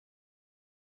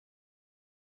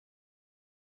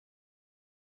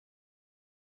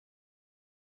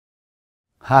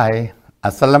Hi,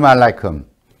 Assalamu alaikum.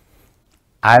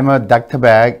 I'm a Dr.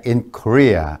 Paik in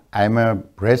Korea. I'm a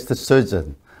breast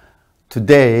surgeon.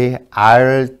 Today,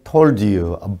 I'll told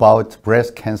you about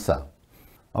breast cancer.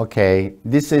 Okay,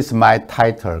 this is my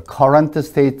title, Current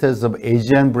Status of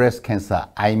Asian Breast Cancer.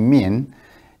 I mean,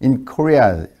 in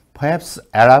Korea, perhaps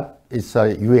Arab is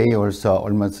UAE also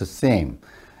almost the same.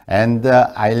 And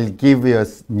I'll give you a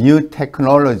new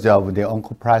technology of the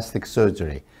oncoplastic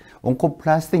surgery.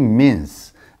 Oncoplastic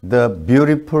means the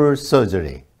beautiful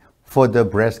surgery for the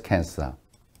breast cancer.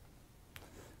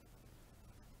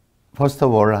 First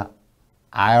of all,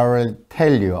 I will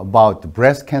tell you about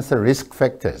breast cancer risk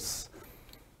factors.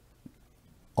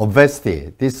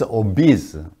 Obesity, this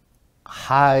obese,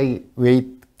 high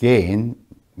weight gain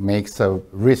makes a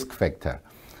risk factor.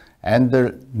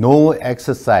 And no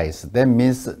exercise, that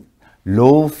means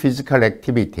low physical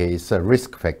activity is a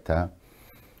risk factor.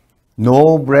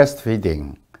 No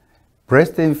breastfeeding.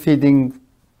 Breastfeeding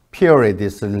period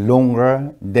is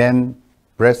longer than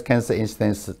breast cancer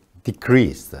incidence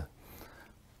decreased.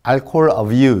 Alcohol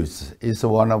abuse is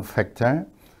one of factor,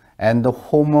 and the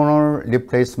hormonal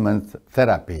replacement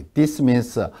therapy. This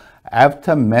means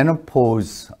after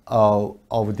menopause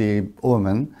of the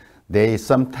woman, they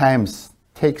sometimes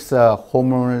takes a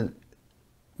hormonal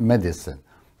medicine,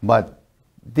 but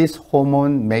this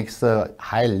hormone makes a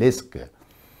high risk.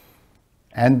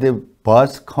 And the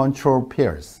birth control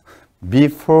pills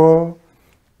before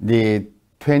the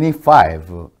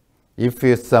 25,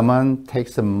 if someone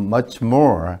takes much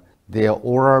more, the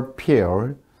oral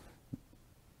pill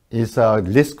is a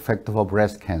risk factor for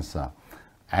breast cancer.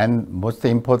 And most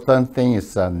important thing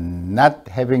is not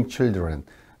having children.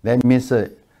 That means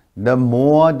the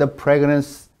more the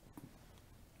pregnancy,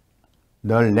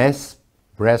 the less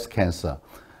breast cancer.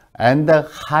 And the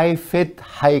high fat,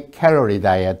 high calorie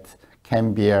diet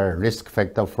can be a risk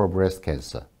factor for breast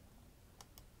cancer.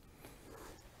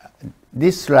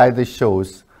 This slide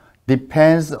shows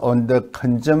depends on the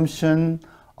consumption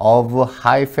of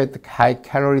high fat, high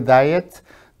calorie diet,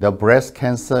 the breast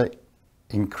cancer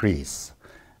increase.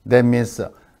 That means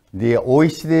the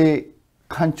OECD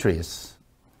countries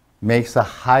makes a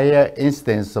higher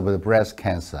incidence of the breast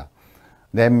cancer.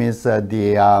 That means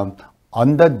the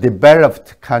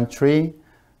underdeveloped country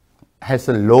has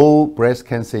a low breast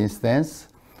cancer incidence,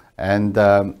 and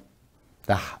the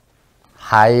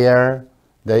higher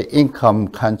the income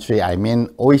country, I mean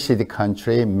OECD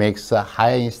country, makes a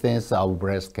higher incidence of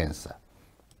breast cancer.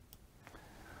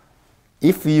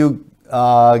 If you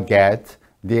get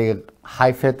the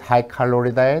high fat, high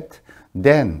calorie diet,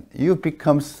 then you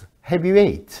becomes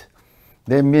heavyweight.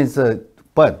 That means,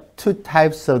 but two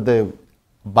types of the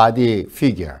body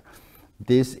figure.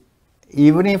 This,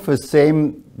 even if the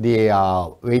same the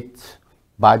weight,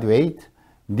 body weight,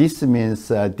 this means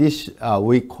this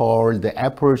we call the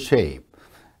apple shape.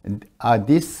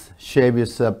 This shape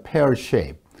is a pear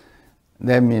shape.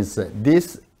 That means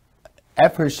this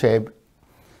apple shape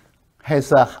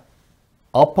has a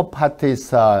upper part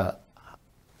is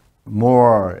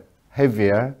more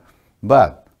heavier,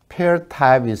 but pear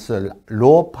type is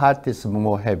lower part is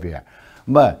more heavier.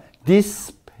 But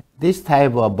this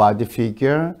type of body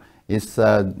figure is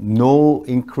no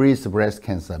increased breast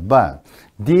cancer. But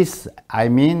this, I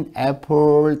mean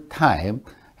apple type,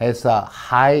 has a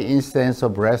high incidence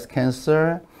of breast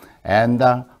cancer and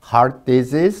heart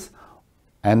disease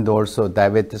and also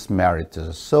diabetes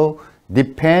mellitus. So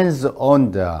depends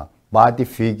on the body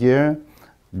figure,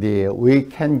 we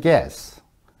can guess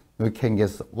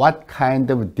what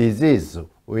kind of disease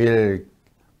will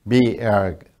be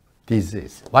a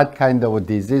disease. What kind of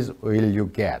disease will you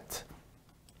get?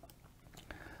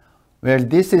 Well,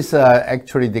 this is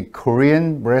actually the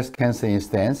Korean breast cancer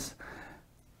incidence.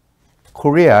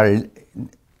 Korea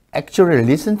actually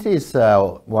recently is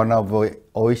one of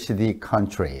OECD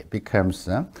country becomes,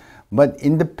 but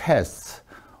in the past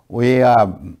we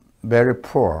are very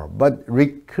poor. But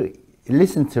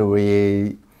recently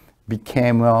we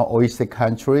became an OECD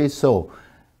country, so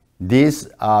this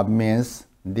means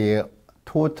the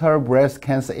total breast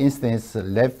cancer incidence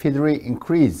rapidly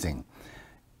increasing,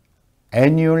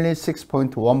 annually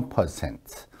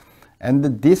 6.1%.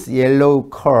 And this yellow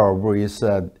curve is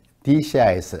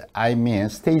DCIS, I mean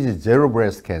stage 0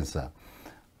 breast cancer.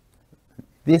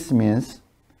 This means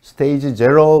stage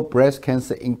 0 breast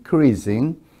cancer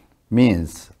increasing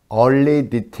means early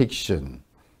detection.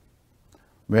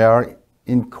 Where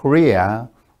in Korea,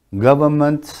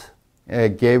 government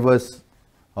gave us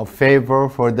a favor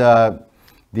for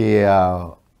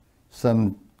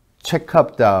some check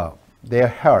up their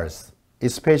health,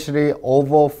 especially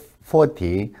over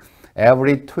 40.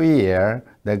 Every 2 years,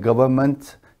 the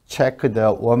government check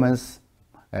the woman's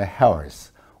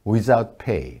health without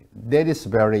pay. That is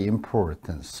very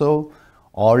important. So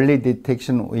early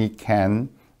detection we can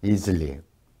easily.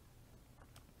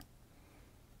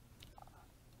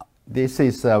 This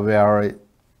is where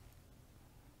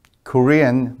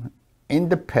Korean, in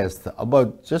the past,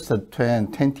 about just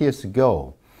 20 years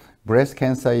ago, breast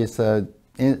cancer is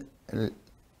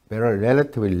very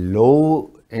relatively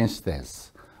low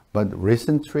incidence, but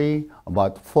recently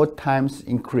about 4 times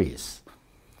increase.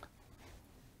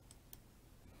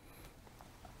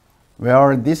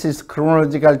 Where this is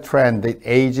chronological trend, the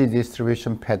age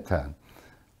distribution pattern.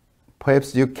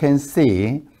 Perhaps you can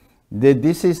see that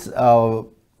this is,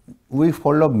 we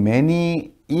follow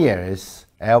many years,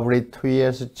 every 2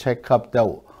 years check up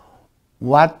the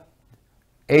what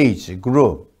age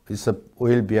group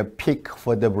will be a peak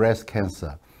for the breast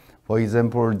cancer. For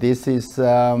example, this is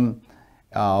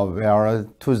where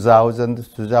 2000,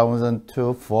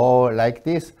 2002, 4 like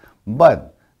this,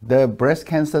 but the breast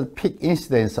cancer peak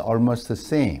incidence is almost the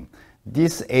same.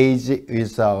 This age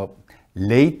is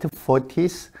late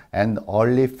 40s and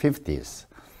early 50s.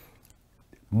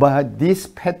 But this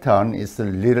pattern is a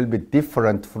little bit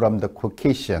different from the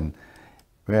Caucasian,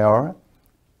 where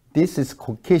this is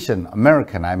Caucasian,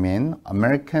 American,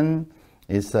 American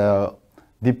is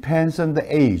depends on the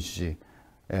age,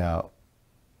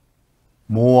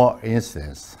 more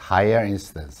incidence, higher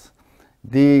incidence.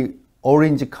 The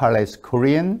orange color is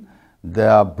Korean,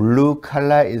 the blue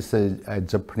color is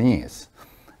Japanese.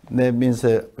 That means,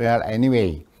 well,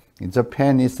 anyway,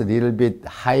 Japan is a little bit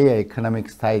higher economic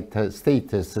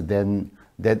status than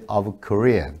that of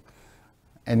Korea.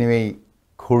 Anyway,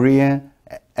 Korean,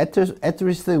 at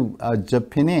least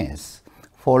Japanese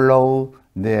follow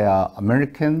the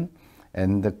American,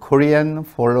 and the Korean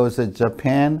follows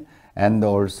Japan, and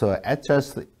also at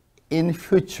just in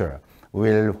future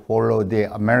will follow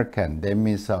the American. That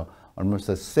means almost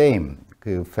the same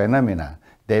phenomena.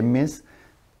 That means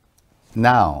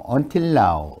now, until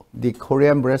now, the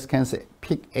Korean breast cancer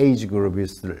peak age group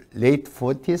is late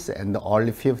 40s and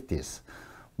early 50s.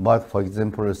 But for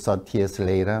example, 30 years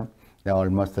later, they're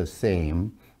almost the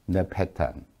same, the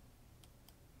pattern.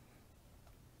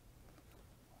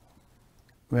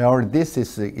 Well, this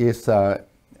is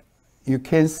you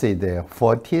can see the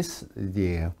 40s,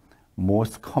 the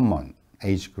most common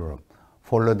age group,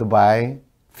 followed by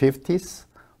 50s,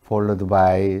 followed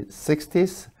by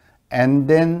 60s, and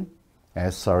then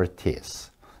 30s.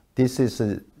 This is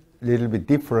a little bit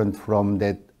different from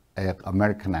that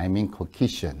American,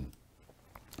 Caucasian.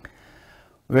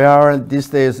 Where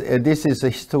this is a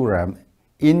histogram.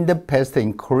 In the past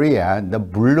in Korea, the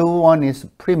blue one is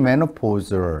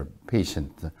premenopausal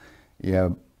patient. Yeah,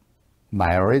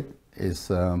 married is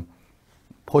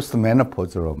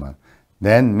postmenopausal woman.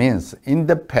 That means in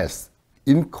the past,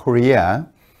 in Korea,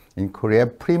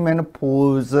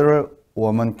 premenopausal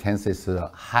woman cancer is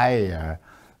higher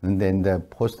than the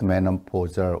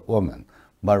postmenopausal woman.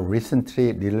 But recently,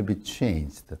 a little bit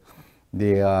changed.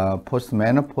 The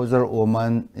postmenopausal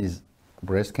woman is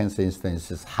breast cancer incidence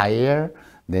is higher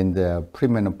than the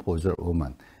premenopausal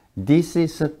woman. This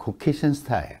is a Caucasian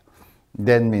style.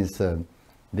 That means the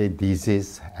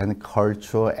disease and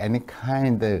culture, any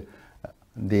kind of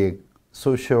the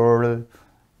social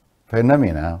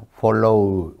phenomena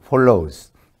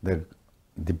follows the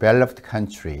developed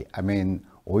country,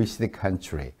 OECD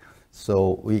country.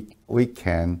 So we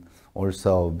can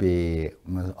also be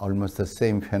almost the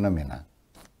same phenomena.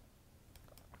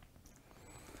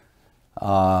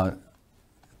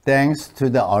 Thanks to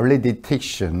the early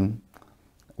detection,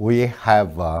 we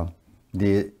have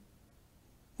the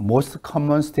most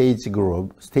common stage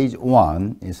group. Stage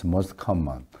 1 is most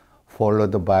common,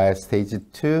 followed by stage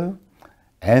 2,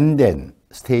 and then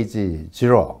stage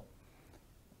 0,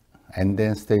 and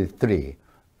then stage 3.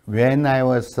 When I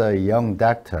was a young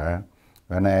doctor,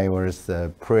 when I was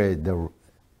the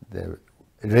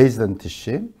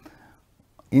residentship,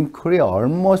 in Korea,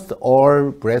 almost all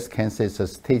breast cancer is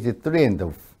stage 3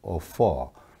 and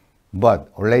 4. But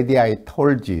already I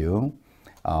told you,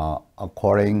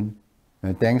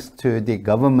 thanks to the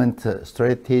government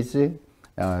strategy,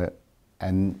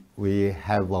 and we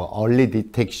have early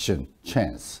detection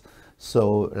chance.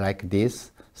 So like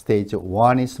this, stage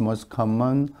 1 is most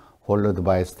common, followed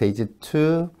by stage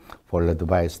 2, followed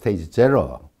by stage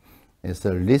 0.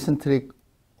 So recently,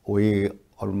 we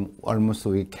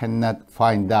cannot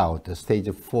find out the stage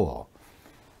 4.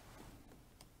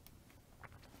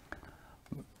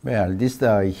 Well, this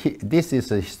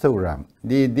is a histogram.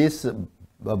 This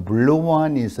blue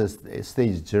one is a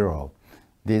stage 0.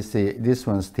 This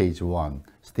one stage 1,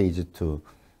 stage 2.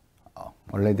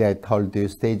 already I told you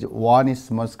stage 1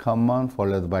 is most common,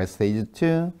 followed by stage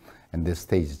 2, and the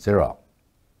stage 0.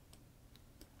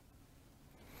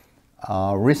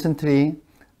 Recently,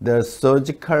 the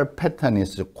surgical pattern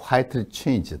is quite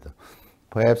changed.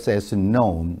 Perhaps as you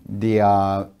know,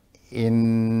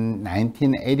 in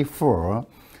 1984,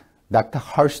 Dr.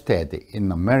 Halstead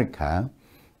in America,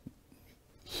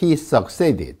 he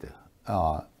succeeded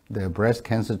the breast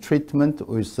cancer treatment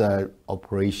with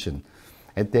operation.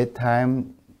 At that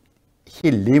time,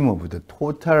 he removed the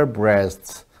total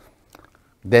breasts.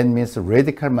 That means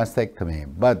radical mastectomy.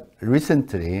 But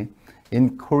recently,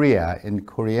 in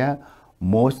Korea,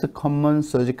 most common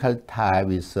surgical type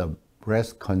is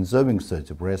breast conserving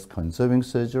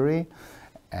surgery,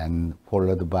 and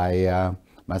followed by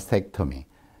mastectomy.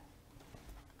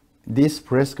 This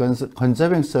breast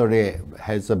conserving surgery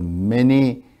has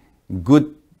many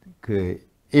good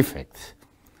effects.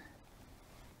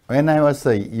 When I was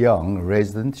a young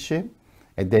residentship,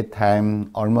 at that time,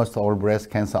 almost all breast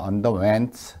cancer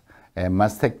underwent a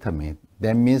mastectomy.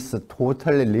 That means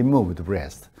totally removed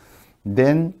breast.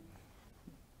 Then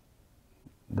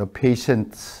the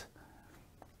patients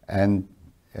and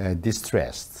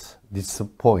distressed,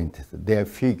 disappointed, their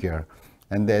figure,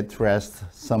 and they addressed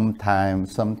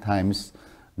sometimes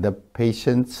the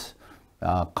patients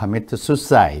commit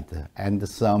suicide, and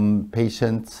some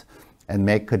patients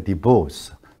make a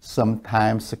divorce,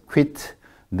 sometimes quit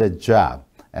the job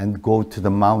and go to the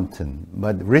mountain.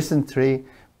 But recently,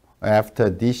 after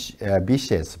this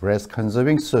vicious breast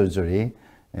conserving surgery,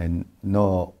 and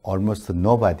almost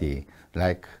nobody,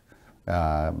 like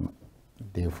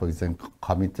they, for example,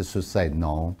 commit suicide,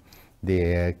 no.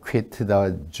 They quit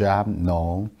the job,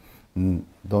 no.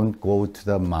 Don't go to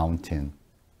the mountain.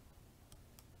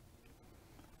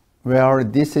 Well,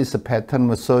 this is a pattern,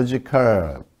 a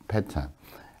surgical pattern.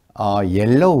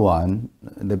 Yellow one,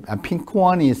 the pink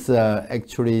one is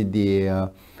actually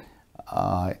the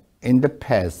in the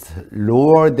past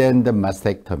lower than the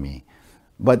mastectomy,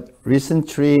 but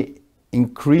recently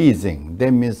increasing.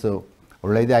 That means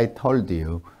already I told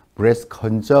you breast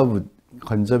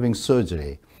conserving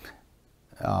surgery.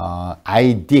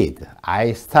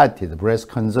 I started breast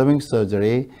conserving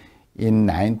surgery in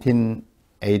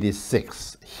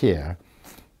 1986 here.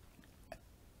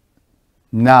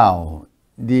 Now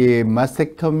the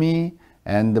mastectomy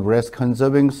and the breast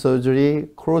conserving surgery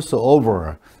cross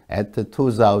over at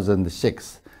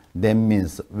 2006. That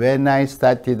means when I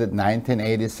started in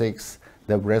 1986,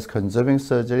 the breast conserving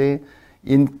surgery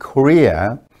in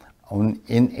Korea,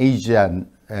 in Asia,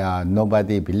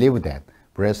 nobody believed that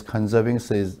breast conserving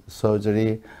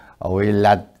surgery will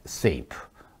not safe.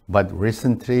 But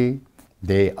recently,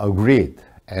 they agreed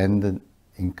and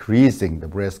increasing the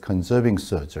breast conserving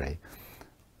surgery.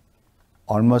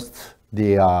 Almost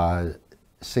the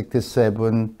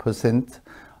 67%,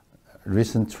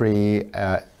 recently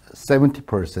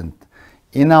 70%.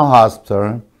 In our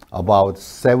hospital, about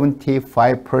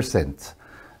 75%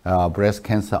 breast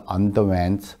cancer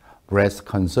underwent breast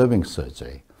conserving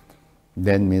surgery.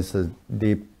 That means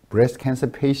the breast cancer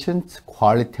patient's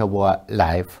quality of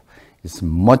life is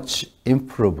much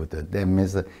improved. That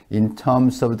means in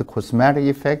terms of the cosmetic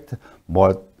effect,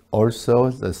 but also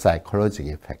the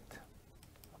psychological effect.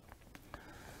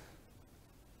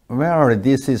 Well,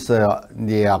 this is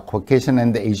the Caucasian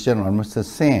and the Asian almost the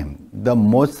same. The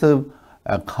most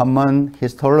common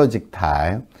histologic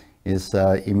type is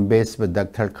invasive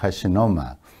ductal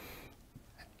carcinoma.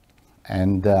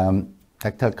 And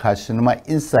ductal carcinoma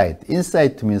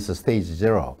inside means stage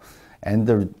 0.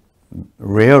 And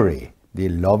rarely the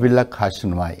lobular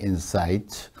carcinoma inside.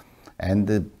 And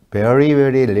the very,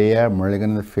 very rare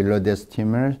malignant phyllodes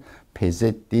tumor,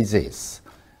 Paik disease.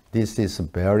 This is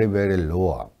very, very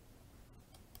low.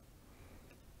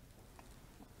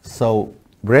 So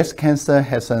breast cancer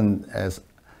has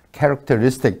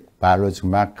characteristic biological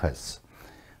markers,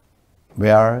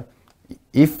 where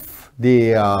if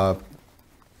the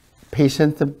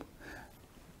patient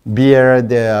bear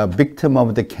the victim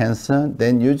of the cancer,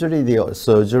 then usually the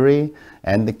surgery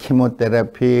and the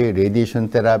chemotherapy, radiation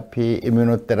therapy,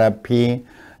 immunotherapy,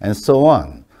 and so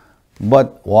on.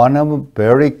 But one of the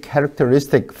very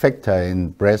characteristic factor in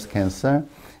breast cancer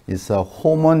is a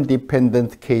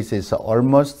hormone-dependent case is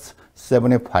almost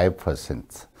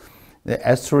 75%. The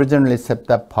estrogen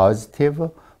receptor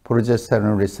positive,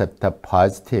 progesterone receptor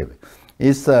positive.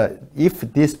 If the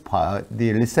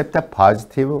receptor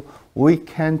positive, we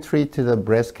can treat the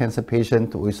breast cancer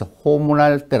patient with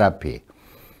hormonal therapy.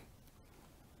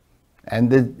 And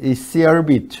the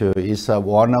CRB2 is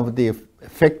one of the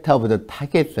factor of the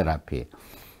target therapy.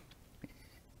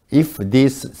 If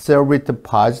this CRB2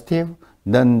 positive,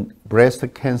 then breast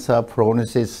cancer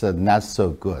prognosis is not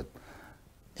so good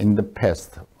in the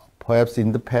past. Perhaps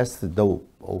in the past, the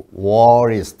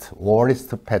worst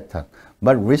pattern.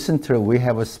 But recently, we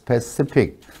have a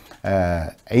specific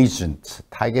agent,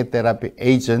 target therapy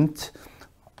agent,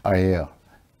 the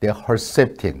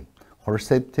Herceptin.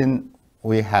 Herceptin,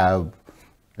 we have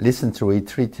recently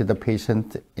treated the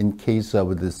patient in case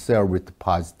of the cervical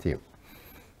positive.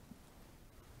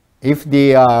 If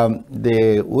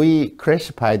we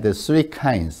classify the three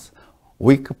kinds,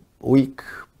 weak,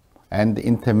 and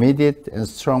intermediate and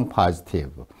strong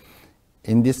positive.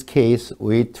 In this case,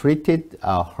 we treated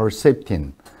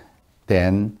Herceptin.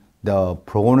 Then the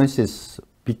prognosis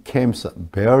becomes a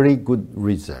very good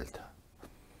result.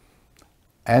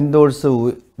 And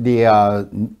also,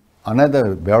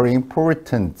 another very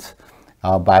important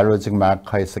biologic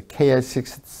marker is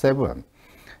KH67.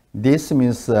 This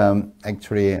means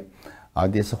actually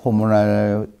this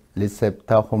hormonal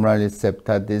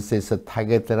receptor, this is a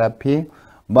target therapy,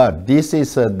 but this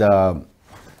is the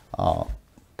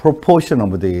proportion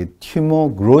of the tumor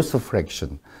growth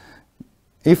fraction.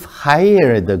 If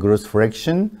higher the growth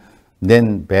fraction,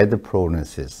 then bad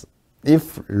prognosis.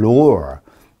 If lower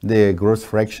the growth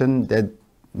fraction, that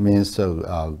means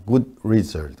a good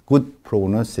result, good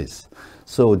prognosis.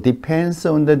 So depends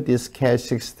on this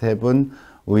KH67,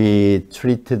 we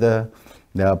treat the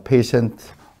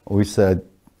patient with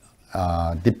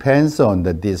depends on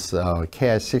this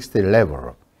KH60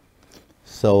 level.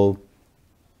 So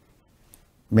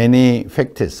many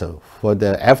factors for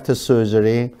the after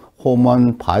surgery,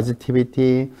 hormone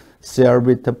positivity,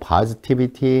 cervical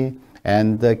positivity,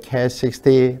 and the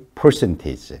KH60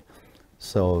 percentage.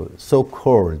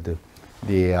 So-called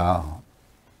the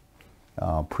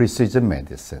precision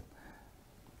medicine.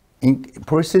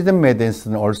 Precision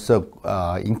medicine also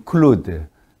include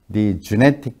the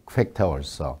genetic factor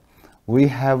also. We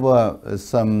have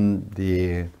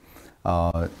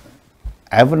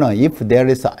if there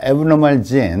is an abnormal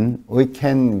gene, we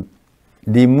can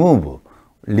remove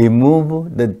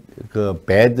the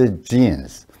bad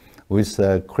genes with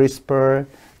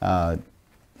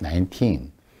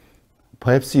CRISPR-19.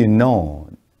 Perhaps you know,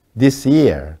 this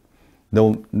year,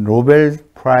 the Nobel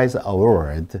Prize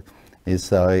award is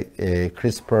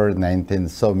CRISPR-19,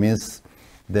 so means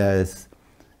there's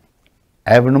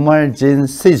abnormal gene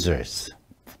seizures.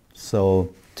 So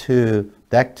two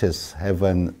doctors have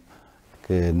a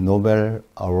Nobel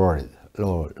award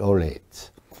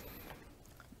laureate.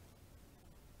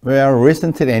 Well,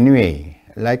 recently anyway,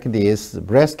 like this,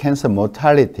 breast cancer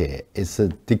mortality is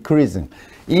decreasing.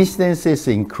 Incidence is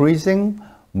increasing,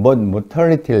 but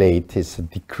mortality rate is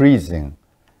decreasing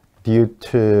due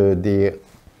to the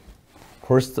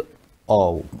first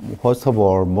of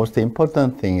all, most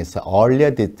important thing is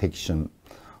earlier detection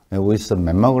with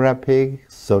mammography,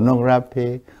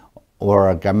 sonography,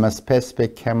 or gamma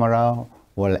specific camera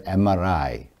or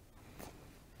MRI.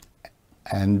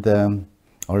 And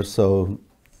also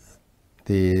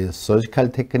the surgical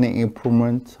technique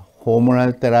improvement,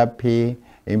 hormonal therapy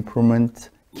improvement,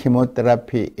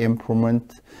 chemotherapy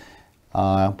improvement.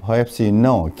 Perhaps you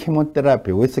know,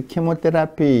 chemotherapy. With the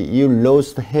chemotherapy, you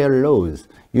lose hair loss.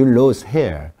 You lose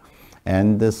hair,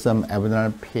 and some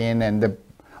abdominal pain, and the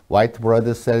white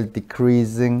blood cell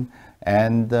decreasing,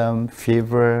 and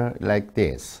fever like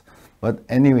this. But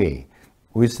anyway,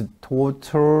 with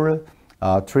total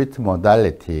treatment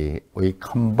modality, we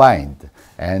combined,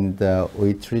 and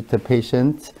we treat the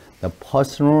patient the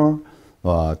personal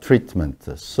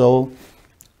treatment. So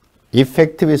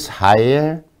effective is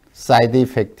higher, side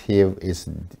effective is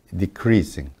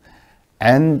decreasing.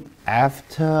 And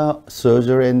after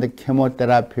surgery and the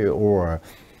chemotherapy, or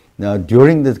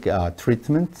during the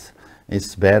treatment,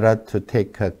 it's better to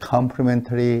take a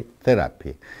complementary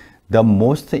therapy. The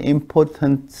most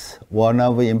important, one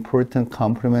of the important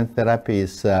complementary therapy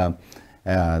is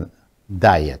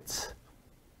diet.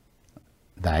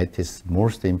 Diet is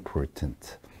most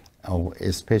important,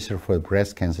 especially for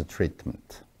breast cancer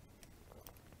treatment.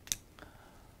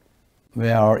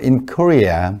 Well, in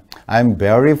Korea, I'm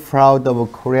very proud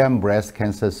of Korean Breast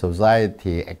Cancer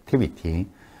Society activity,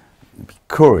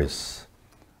 because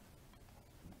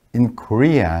in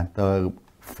Korea, the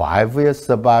 5-year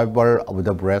survival of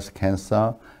the breast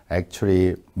cancer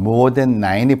actually more than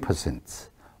 90%,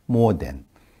 more than.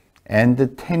 And the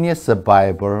 10-year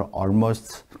survival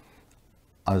almost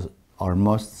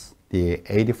the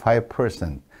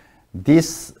 85%.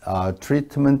 This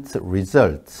treatment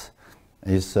results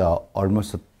is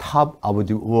almost top of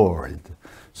the world.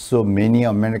 So many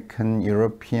American,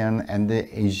 European, and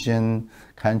Asian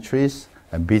countries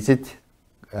visit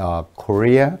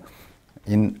Korea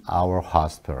in our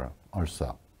hospital.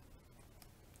 also.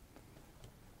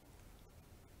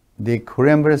 The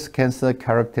Korean breast cancer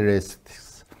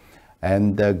characteristics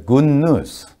and the good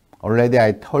news. Already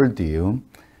I told you,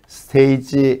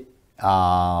 stage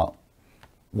 1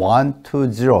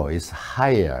 to 0 is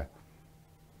higher.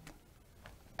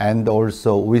 And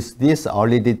also with this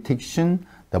early detection,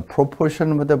 the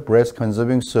proportion of the breast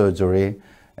conserving surgery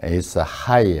is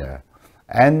higher.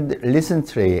 And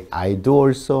recently, I do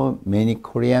also many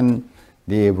Korean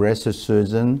breast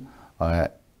surgeon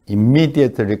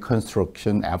immediate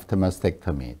reconstruction after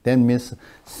mastectomy. That means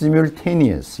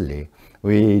simultaneously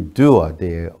we do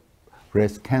the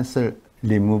breast cancer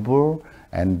removal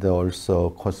and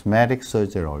also cosmetic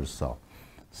surgery also.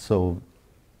 So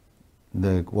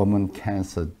the woman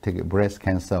cancer, breast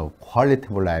cancer quality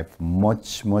of life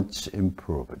much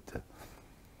improved.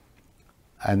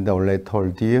 And I already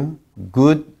told you,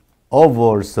 good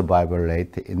overall survival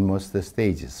rate in most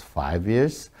stages, 5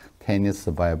 years, 10 years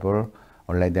survival.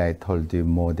 Already I told you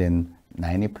more than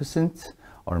 90%,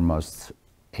 almost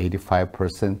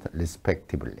 85%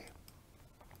 respectively.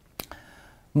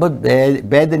 But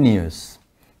bad news,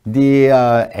 the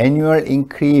annual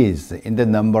increase in the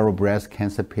number of breast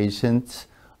cancer patients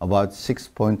about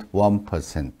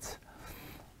 6.1%.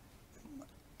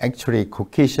 Actually,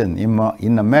 Caucasian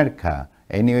in America,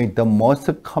 anyway, the most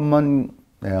common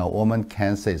woman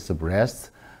cancer is breast,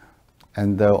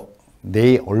 and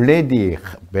they already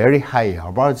very high,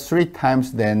 about 3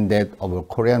 times than that of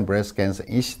Korean breast cancer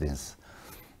incidence,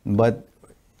 but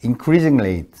increasing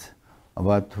rate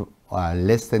about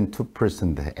less than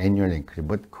 2% annual increase.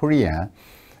 But Korea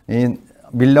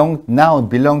belong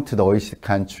to the OECD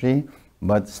country,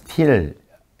 but still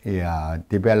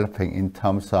developing in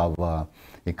terms of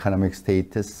economic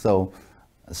status, so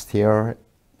still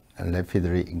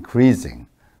rapidly increasing,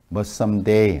 but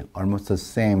someday almost the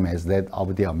same as that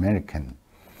of the American.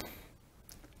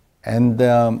 And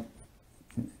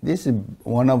this is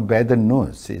one of better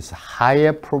news, is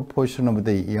higher proportion of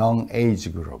the young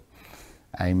age group.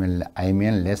 I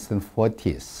mean less than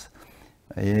 40s.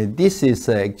 This is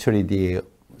actually the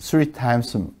 3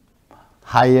 times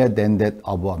higher than that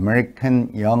of American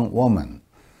young woman.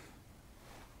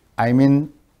 I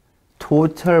mean,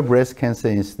 total breast cancer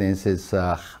incidence is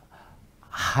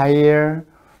higher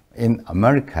in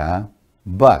America,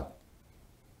 but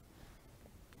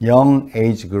young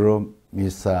age group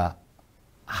is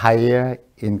higher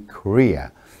in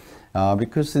Korea.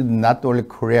 Because not only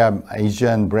Korea,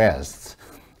 Asian breasts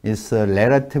is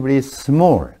relatively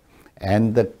small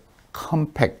and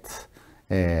compact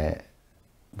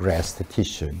breast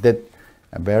tissue, that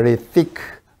very thick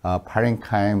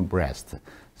parenchyma breast.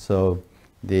 So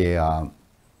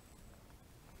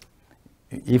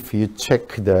if you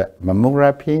check the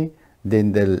mammography,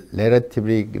 then the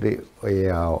relatively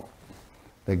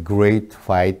the great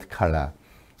white color.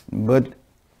 But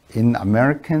in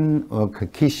American or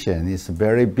Caucasian, it's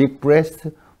very big breast,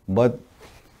 but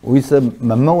with a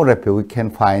mammography, we can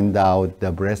find out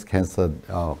the breast cancer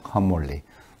commonly.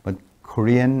 But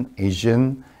Korean,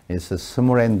 Asian is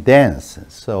small and dense,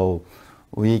 so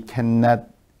we cannot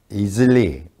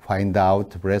easily find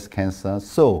out breast cancer.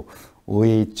 So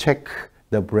we check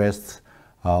the breast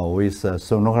with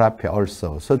sonography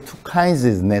also. So 2 kinds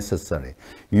is necessary.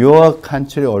 Your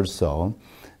country also,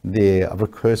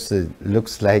 of course, it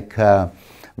looks like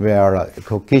we are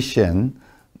Caucasian,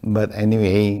 but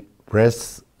anyway,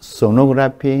 breast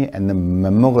sonography and the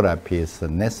mammography is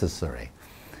necessary.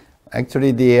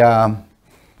 Actually,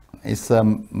 it's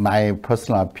my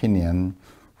personal opinion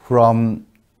from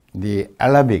the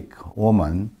Arabic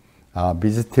woman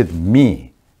visited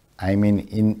me. I mean,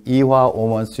 in Ewha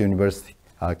Women's University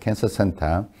Cancer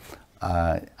Center,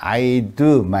 I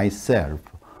do myself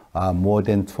more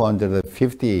than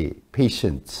 250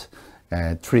 patients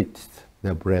treat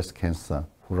the breast cancer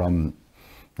from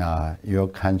your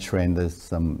country and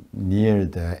some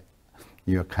near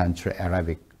your country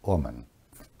Arabic woman.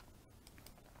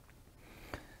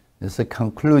 As a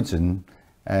conclusion,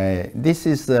 this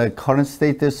is the current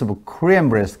status of Korean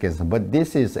breast cancer, but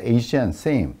this is Asian,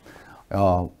 same,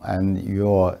 and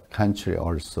your country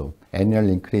also. Annual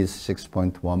increase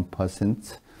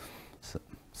 6.1%.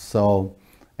 So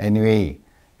anyway,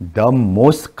 the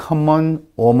most common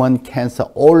woman cancer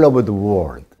all over the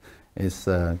world is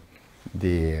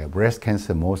the breast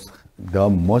cancer, the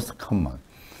most common.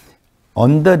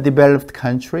 Underdeveloped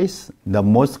countries, the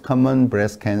most common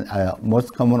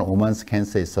most common woman's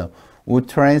cancer is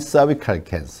uterine cervical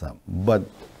cancer. But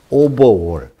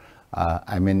overall,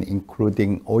 I mean,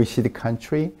 including OECD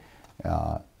country,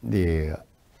 the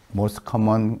most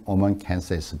common woman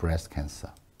cancer is breast cancer.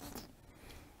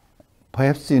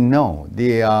 perhaps you know,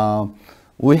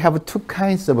 we have two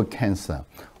kinds of cancer.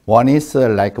 One is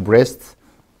like breast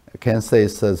cancer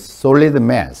is a solid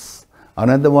mass.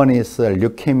 Another one is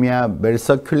leukemia, very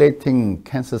circulating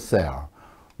cancer cell.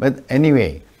 But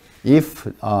anyway, if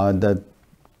the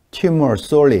tumor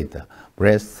solid,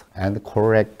 breast and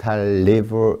colorectal,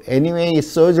 liver, anyway,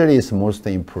 surgery is most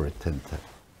important.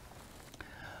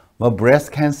 But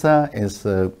breast cancer is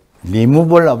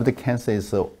removal of the cancer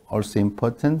is also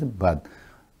important, but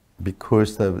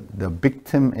because the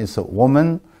victim is a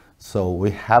woman, so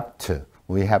we have to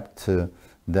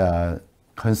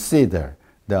consider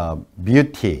the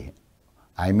beauty,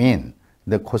 I mean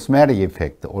the cosmetic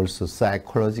effect, also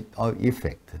psychological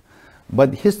effect.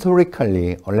 But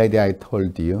historically, already I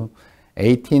told you,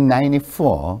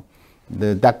 1894,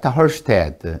 the Dr.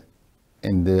 Halsted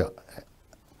in the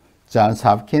Johns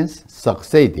Hopkins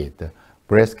succeeded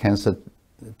breast cancer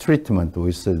treatment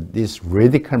with this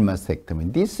radical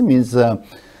mastectomy. This means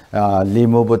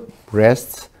remove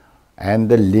breasts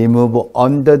and remove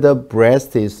under the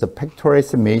breast is the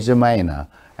pectoralis major minor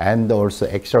and also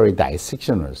axillary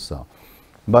dissection also.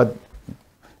 But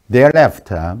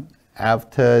thereafter,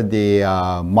 after the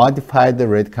modified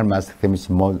radical mastectomy is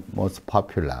most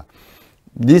popular.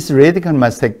 This radical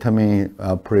mastectomy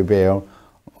prevailed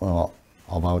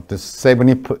about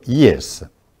 70 years.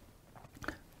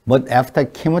 But after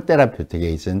chemotherapeutic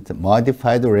agent,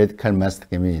 modified radical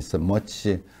mastectomy is much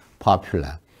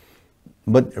popular.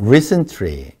 But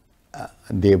recently,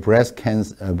 the breast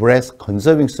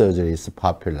conserving surgery is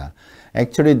popular.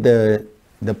 Actually, the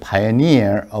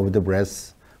pioneer of the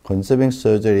breast conserving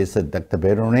surgery is Dr.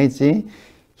 Veronese.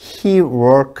 He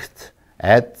worked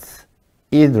at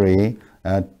KHIDI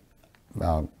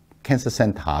Cancer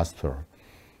Center Hospital.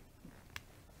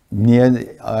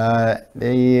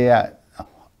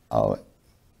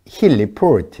 He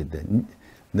reported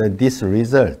this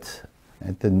result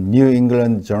at the New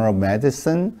England Journal of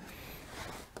Medicine,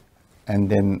 and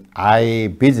then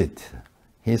I visit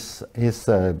his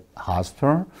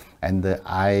hospital and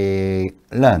I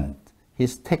learned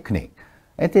his technique.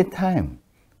 At that time,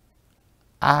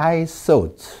 I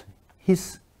thought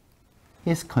his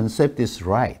concept is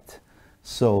right.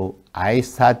 So I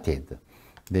started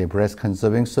the breast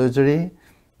conserving surgery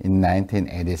in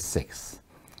 1986.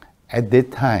 At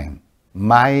that time,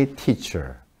 my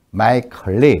teacher, my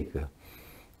colleague,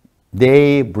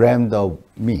 they brand of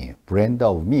me,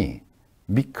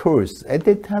 because at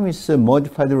that time it's a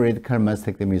modified radical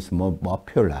mastectomy is more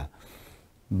popular.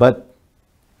 But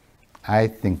I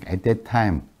think at that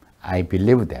time, I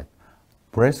believe that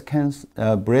breast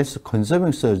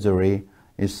conserving surgery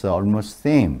is almost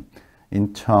same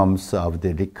in terms of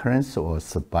the recurrence or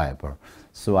survival.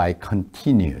 So I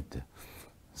continued.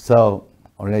 So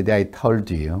already I told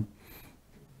you,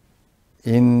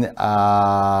 in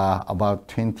about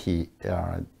 20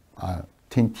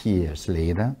 years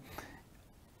later,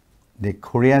 the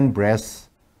Korean breast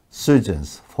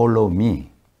surgeons follow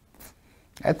me.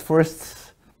 At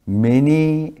first,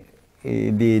 many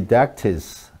the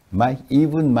doctors,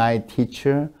 even my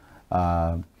teacher,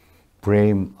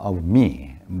 blame of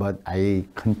me, but I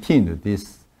continued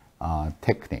this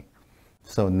technique.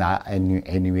 So now,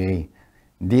 anyway,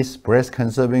 this breast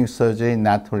conserving surgery,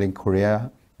 not only in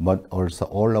Korea, but also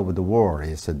all over the world,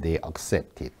 is they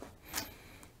accept it.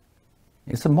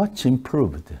 It's much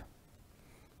improved.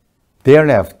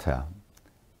 Thereafter,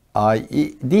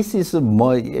 this is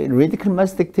radical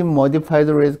mastectomy, modified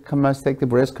radical mastectomy,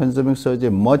 breast conserving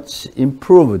surgery, much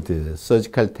improved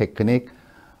surgical technique,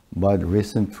 but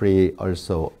recently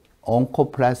also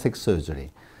oncoplastic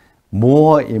surgery,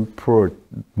 more improved,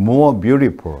 more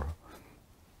beautiful,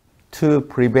 to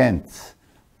prevent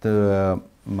the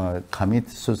commit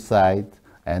suicide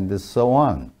and so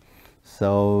on.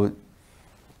 So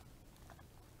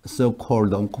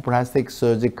so-called oncoplastic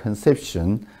surgery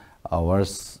conception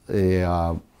was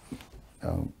by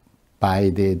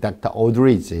the Dr.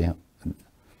 Odrich,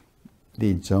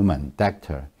 the German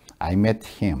doctor. I met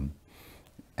him,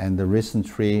 and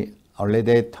recently,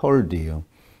 already I told you,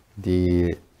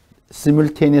 the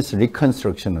simultaneous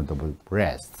reconstruction of the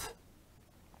breast.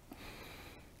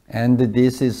 And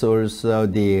this is also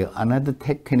the another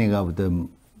technique of the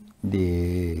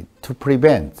to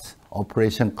prevent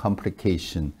operation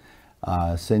complication,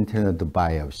 sentinel node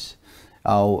biopsy.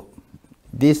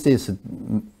 This is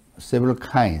several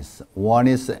kinds. One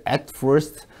is at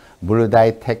first blue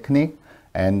dye technique,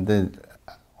 and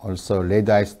also red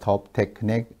isotope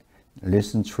technique,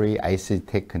 recently IC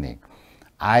technique.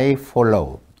 I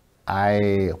follow.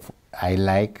 I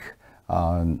like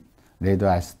red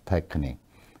isotope technique.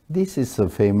 This is a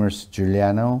famous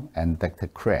Giuliano and Dr.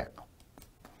 Craig.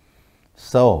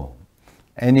 So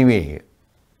anyway,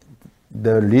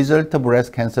 the result of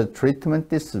breast cancer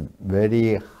treatment is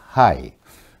very high.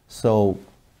 So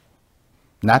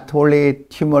not only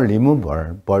tumor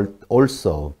removal, but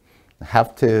also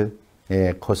have to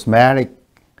cosmetic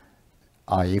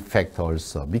effect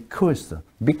also, because the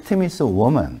victim is a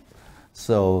woman.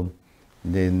 So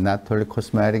the not only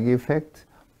cosmetic effect,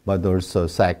 but also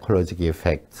psychological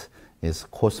effect. Is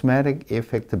cosmetic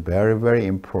effect very, very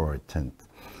important.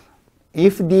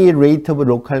 If the rate of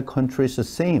local control is the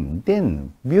same,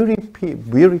 then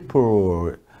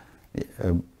beautiful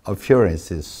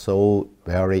appearance is so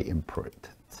very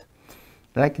important.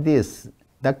 Like this,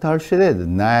 Dr. Harshad,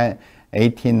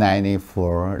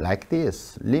 1894, like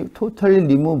this, totally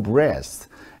remove breast,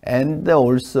 and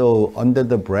also under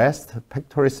the breast,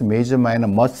 pectoris major minor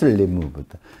muscle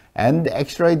removed, and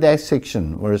X-ray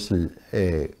dissection was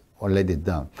already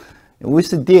done.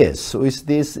 With this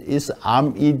is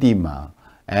arm edema,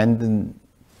 and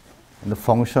the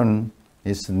function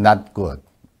is not good.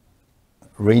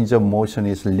 Range of motion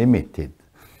is limited.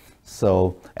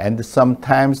 So, and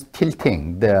sometimes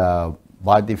tilting the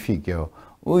body figure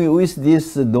with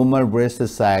this normal breast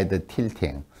side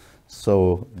tilting.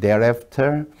 So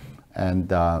thereafter,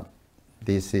 and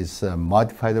this is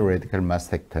modified radical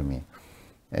mastectomy.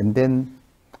 And then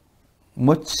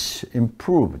much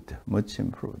improved.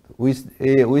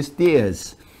 With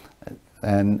this,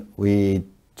 and we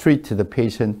treat the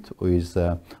patient with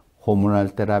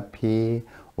hormonal therapy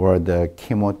or the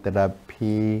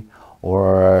chemotherapy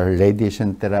or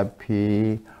radiation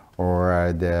therapy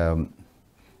or the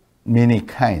many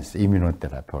kinds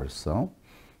immunotherapy also.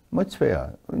 Much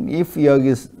better. If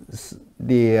you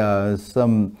the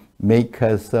some make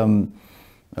some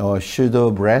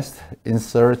pseudo breast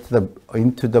insert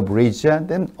into the bridge,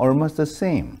 then almost the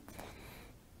same.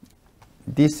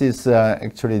 This is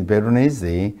actually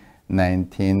Veronese,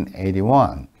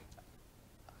 1981.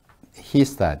 He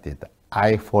started.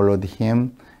 I followed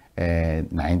him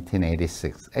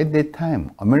 1986. At that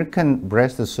time, American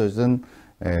breast surgeon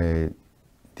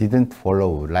didn't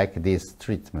follow like this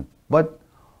treatment, but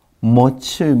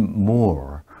much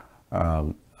more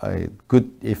a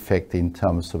good effect in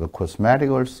terms of a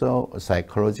cosmetic, also a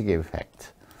psychological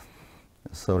effect.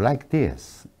 So like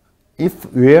this,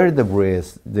 if wear the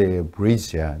bridge,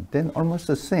 then almost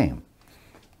the same.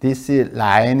 This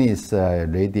line is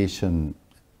radiation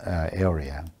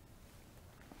area.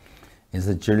 It's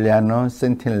a Giuliano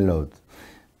sentinel node.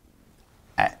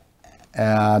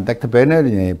 Dr.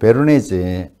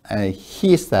 Veronese,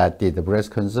 he started breast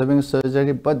conserving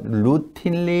surgery, but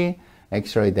routinely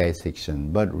X-ray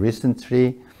dissection. But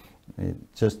recently,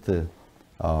 just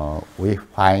we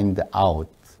find out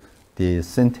the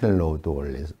sentinel node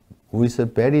only with a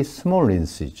very small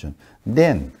incision.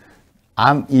 Then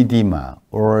arm edema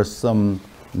or some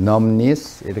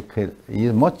numbness, it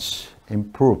is much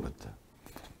improved.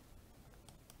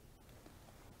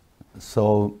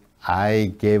 So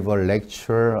I gave a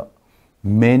lecture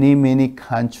many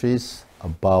countries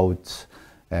about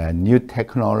new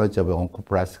technology of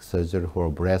oncoplastic surgery for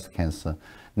breast cancer.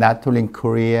 Not only in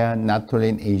Korea, not only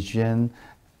in Asian,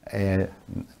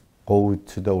 go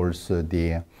to the also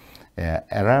the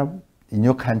Arab,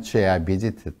 new country I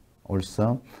visited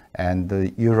also,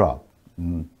 and Europe,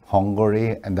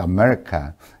 Hungary, and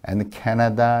America, and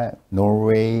Canada,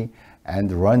 Norway,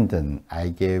 and London. I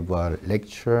gave a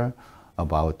lecture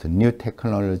about new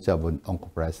technology of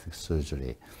oncoplastic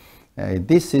surgery.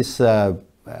 This is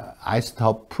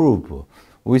isotope proof.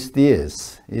 With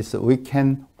this, we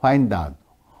can find out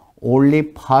only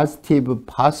possible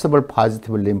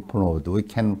positive lymph node. We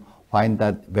can find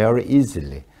that very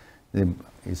easily.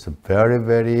 It's a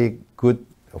very good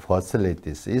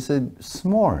facilities. It's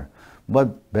small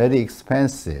but very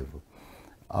expensive,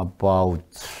 about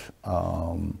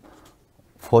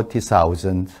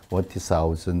 40,000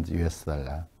 US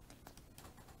dollar.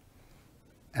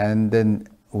 And then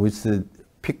with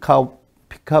pick up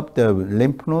the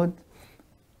lymph node,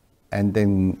 and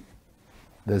then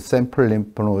the sample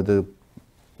lymph node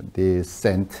they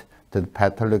sent to the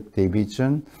pathologic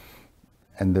division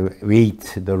and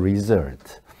wait the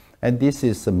result. And this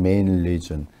is the main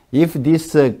lesion. If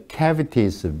this cavity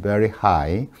is very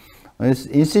high,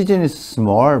 incision is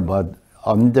small but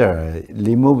under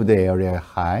remove the area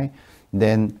high,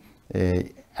 then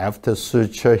after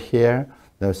suture here,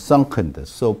 the sunken,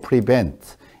 so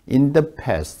prevent. In the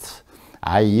past,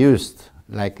 I used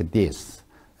like this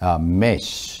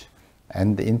mesh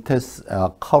and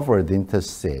covered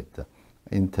interset.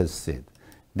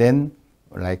 Then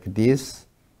like this,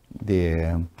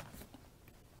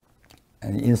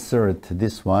 insert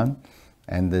this one,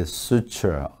 and the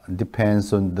suture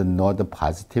depends on the node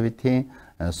positivity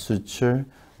and suture,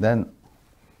 then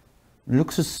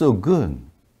looks so good.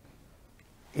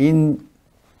 In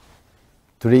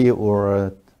 3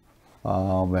 or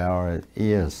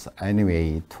years,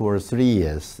 anyway, 2 or 3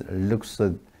 years, looks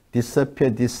disappear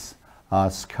this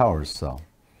scar. So,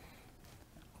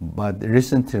 but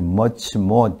recently much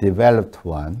more developed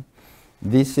one.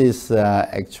 This is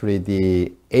actually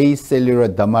the acellular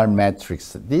dermal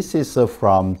matrix. This is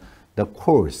from the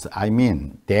course, I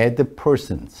mean dead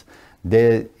persons.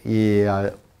 This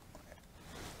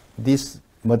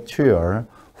material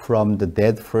from the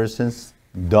dead person's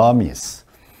dummies,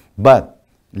 but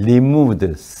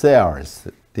removed cells,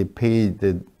 the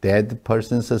dead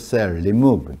person's cell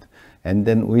removed, and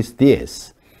then with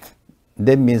this,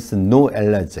 that means no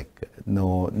allergic,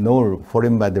 no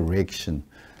foreign body reaction.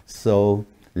 So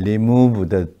remove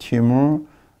the tumor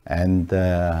and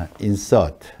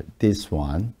insert this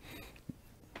one.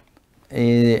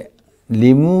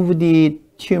 Remove the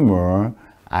tumor,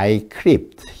 I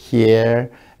clipped here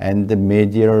and the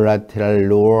medial lateral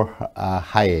lower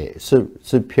high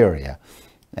superior,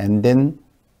 and then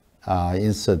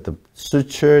insert the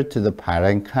suture to the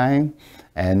parenchyma,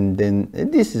 and then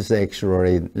this is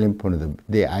actually lymph node.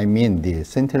 I mean the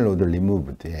sentinel node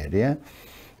removed area,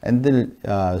 and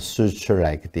the suture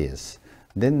like this.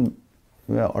 Then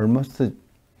almost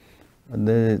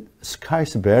the scar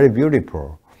is very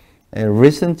beautiful.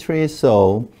 Recently,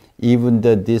 so even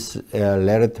this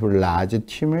relatively large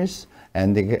tumors,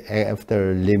 and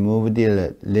after remove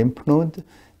the lymph node,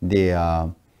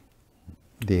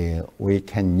 we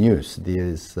can use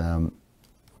this,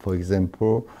 for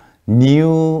example,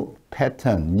 new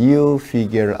pattern, new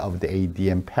figure of the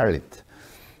ADM palette.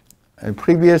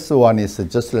 Previous one is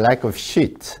just lack of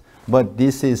sheet, but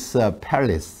this is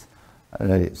palace.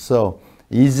 So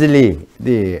easily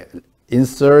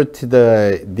insert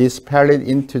this palette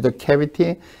into the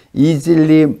cavity,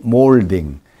 easily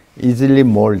molding,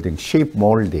 shape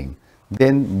molding,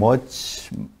 then much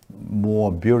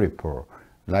more beautiful,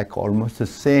 like almost the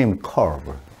same curve.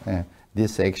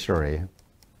 This actually.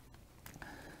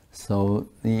 So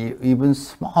even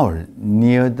small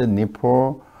near the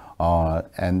nipple.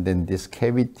 And then this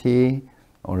cavity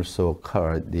also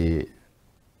occurred.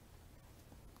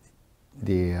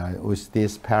 With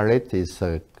this palette is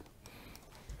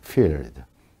filled.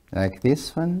 Like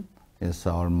this one is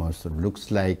almost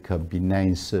looks like a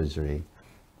benign surgery,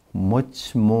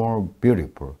 much more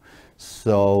beautiful.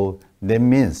 So that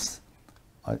means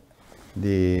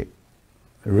the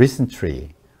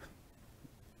recently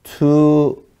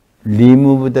to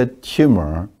remove the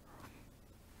tumor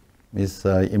is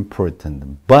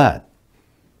important, but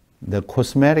the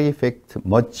cosmetic effect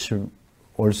much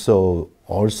also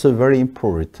very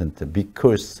important,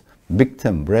 because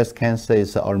victim breast cancer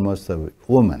is almost a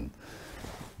woman.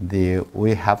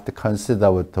 We have to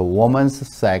consider with the woman's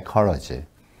psychology.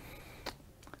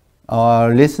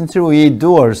 Recently we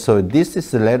do also, this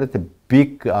is a relatively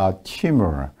big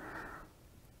tumor.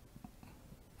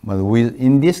 But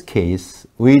in this case,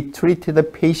 we treated the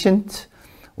patient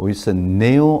with a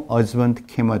neoadjuvant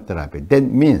chemotherapy. That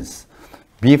means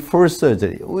before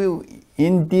surgery,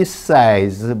 in this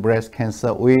size breast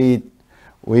cancer, we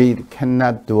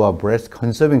cannot do a breast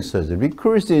conserving surgery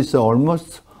because it's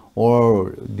almost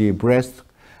or the breast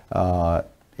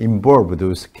involved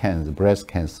with cancer, breast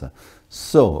cancer.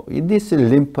 So this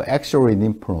is actually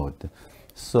lymph node.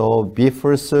 So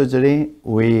before surgery,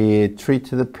 we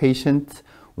treat the patient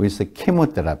with a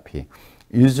chemotherapy.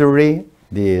 Usually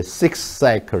the 6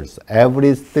 cycles,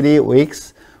 every 3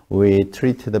 weeks, we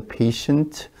treat the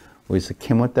patient with a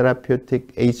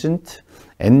chemotherapeutic agent,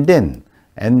 and then,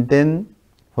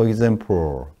 for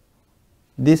example,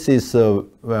 this is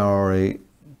where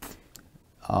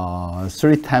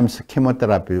 3 times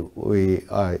chemotherapy we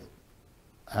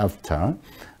after.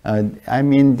 I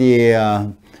mean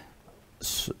the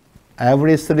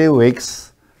every 3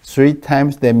 weeks, 3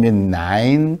 times, that means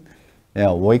 9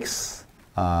 weeks.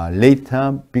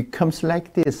 Later becomes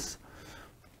like this.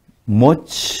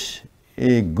 Much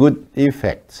good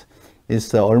effect.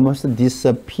 It's almost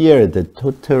disappeared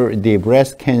the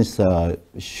breast cancer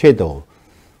shadow,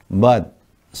 but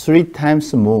 3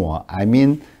 times more. I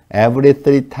mean every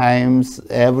 3 times,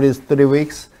 every 3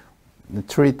 weeks,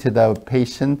 treat the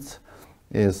patient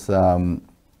is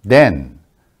then.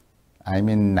 I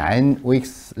mean 9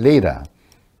 weeks later,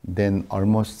 then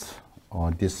almost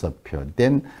disappeared.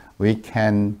 Then we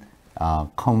can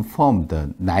confirm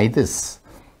the nidus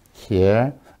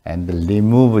here and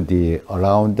remove the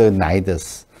around the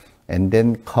nidus, and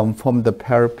then confirm the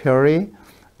periphery,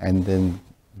 and then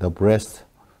the breast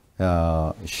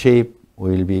shape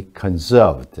will be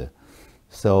conserved.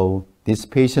 So this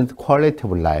patient quality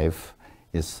of life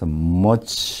is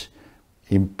much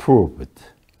improved.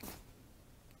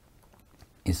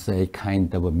 It's a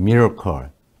kind of a miracle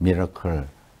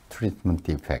treatment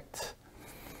effect.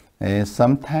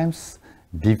 Sometimes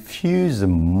diffuse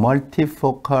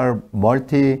multifocal,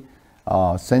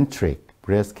 multicentric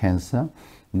breast cancer,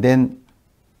 then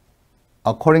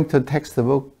according to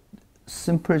textbook,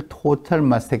 simple total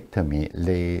mastectomy,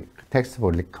 the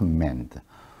textbook recommend.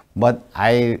 But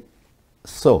I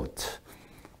thought,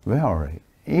 well,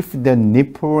 if the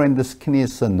nipple and the skin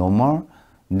is normal,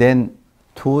 then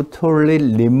totally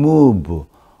remove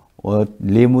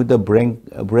the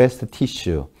breast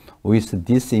tissue with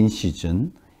this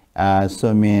incision.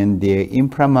 So mean the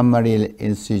inframammary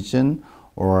incision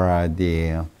or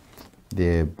the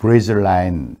bridge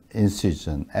line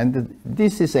incision, and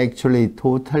this is actually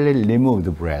totally remove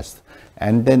the breast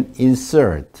and then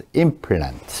insert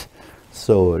implant,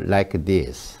 so like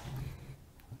this.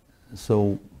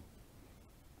 So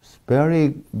it's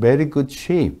very good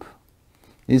shape.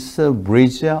 It's a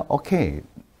bridge, okay.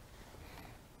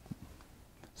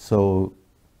 So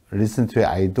recently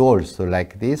I do also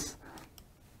like this.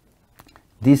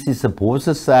 This is a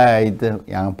both side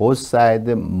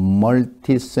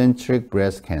multicentric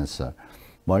breast cancer,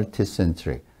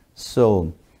 multicentric.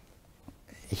 So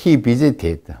he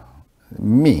visited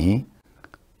me,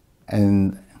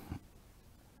 and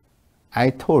I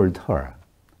told her,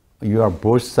 you are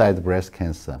both side breast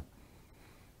cancer.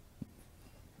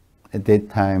 At that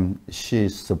time, she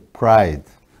is surprised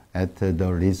at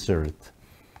the result.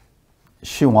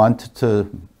 She wanted to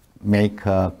make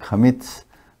a commit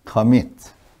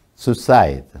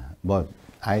suicide, but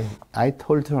I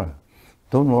told her,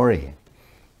 don't worry,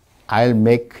 I'll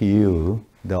make you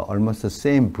almost the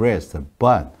same breast,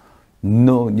 but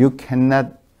no, you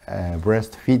cannot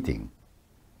breastfeeding.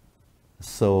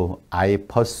 So I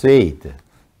persuade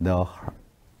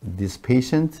this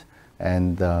patient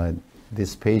and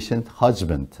this patient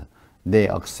husband, they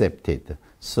accepted.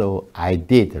 So I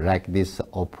did like this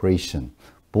operation,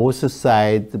 both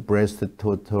sides breast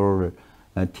total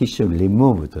tissue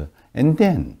removed, and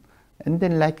then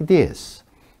like this,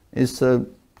 it's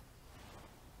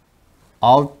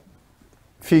out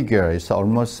figure is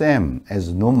almost same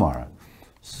as normal.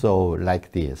 So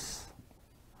like this.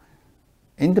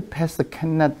 In the past, I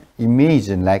cannot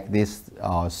imagine like this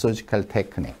surgical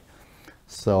technique.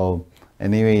 So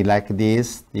anyway, like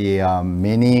this,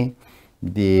 many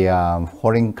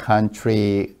foreign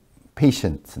country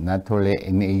patients, not only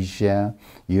in Asia,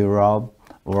 Europe,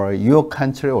 or your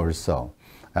country also,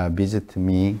 visit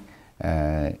me,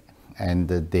 and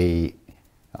they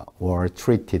were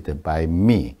treated by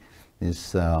me.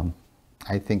 It's,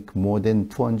 I think, more than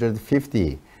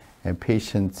 250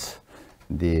 patients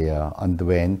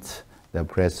underwent the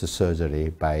breast surgery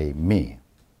by me.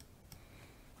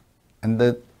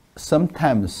 And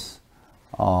sometimes,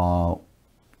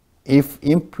 if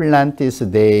implant is,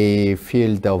 they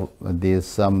feel there's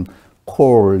some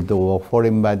cold or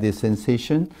foreign body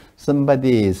sensation,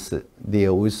 somebody is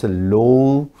there with a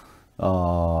low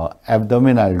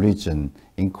abdominal region,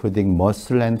 including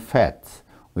muscle and fat.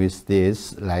 With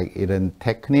this, like Iran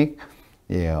technique,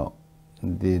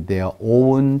 their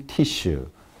own tissue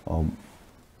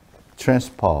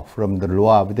transfer from the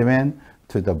lower abdomen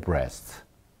to the breast.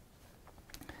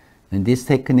 And this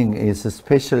technique is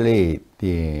especially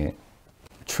the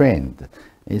trend.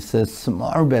 It's a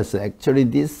small vessel. Actually,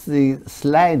 this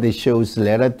slide shows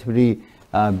relatively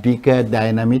bigger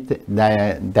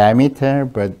diameter,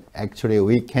 but actually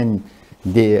we can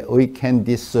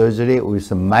this surgery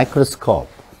with a microscope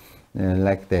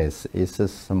like this. It's a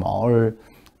small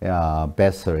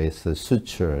vessel. It's a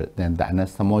suture than the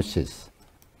anastomosis.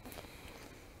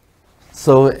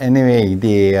 So anyway,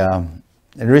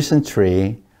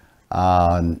 recently,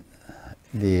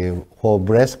 for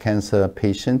breast cancer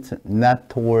patients,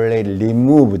 not only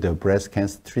remove the breast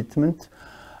cancer treatment,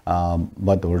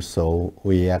 but also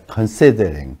we are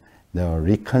considering the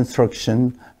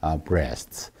reconstruction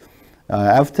breasts.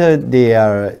 After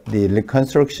the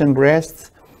reconstruction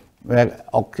breasts, well,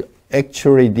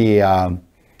 actually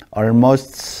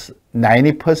almost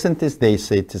 90% is they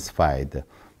satisfied,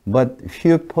 but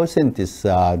few percent is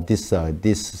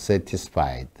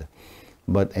dissatisfied.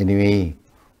 But anyway,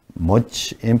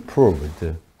 much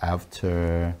improved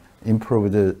after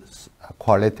improved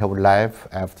quality of life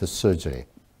after surgery.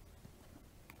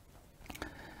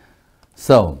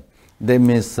 So that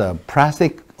means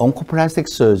oncoplastic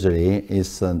surgery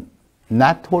is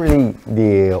not only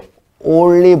the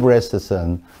only breast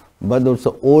surgeon, but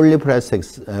also only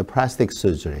plastic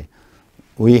surgery.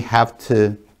 We have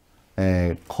to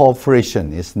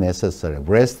cooperation is necessary.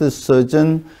 Breast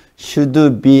surgeon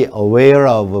should be aware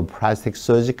of plastic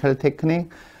surgical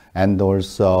technique, and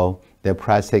also the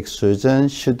plastic surgeon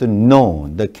should know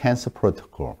the cancer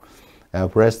protocol.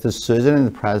 Breast surgeon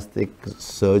and plastic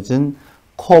surgeon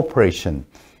cooperation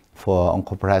for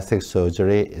oncoplastic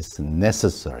surgery is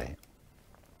necessary.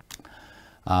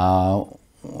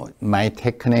 My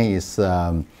technique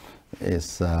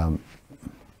is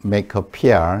make a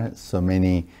PR, so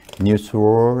many news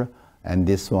world, and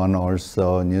this one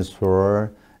also news world,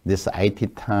 this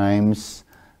IT Times,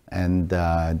 and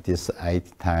this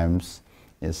IT Times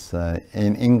is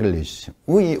in English.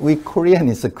 We Korean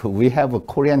is we have a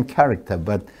Korean character,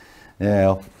 but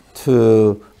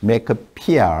to make a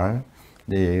PR,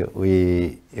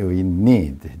 we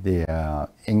need the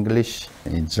English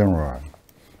in general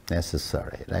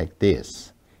necessary, like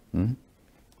this.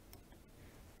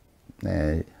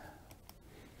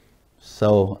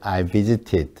 So I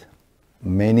visited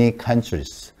many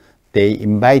countries. They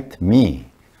invite me.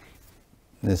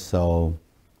 So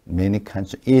many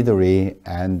countries, Italy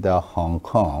and Hong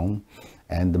Kong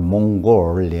and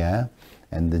Mongolia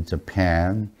and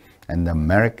Japan and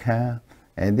America.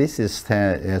 And this is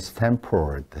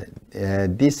Stanford.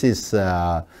 This is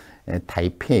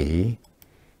Taipei.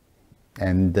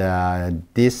 And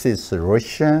this is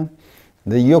Russia.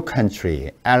 Your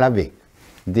country, Arabic,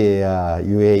 the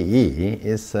UAE,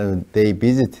 is they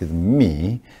visited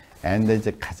me, and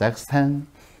the Kazakhstan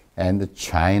and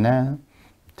China,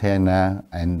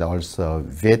 and also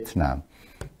Vietnam,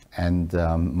 and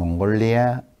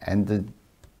Mongolia, and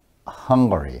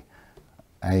Hungary.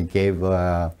 I gave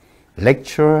a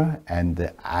lecture,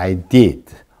 and I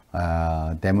did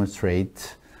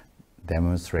demonstrate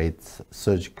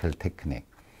surgical technique.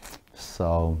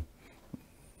 So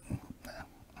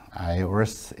I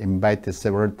was invited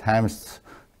several times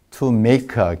to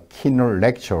make a keynote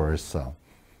lecture also.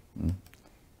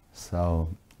 So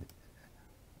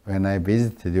when I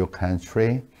visited your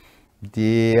country,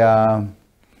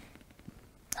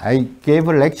 I gave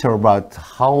a lecture about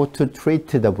how to treat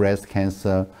the breast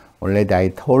cancer. Already I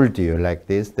told you like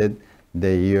this, that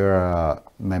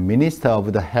my Minister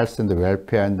of the Health and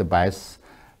Welfare and the Vice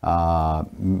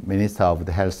Minister of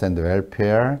the Health and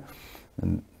Welfare,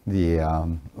 we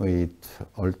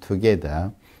all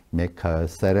together make a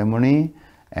ceremony,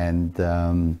 and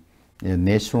the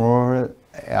National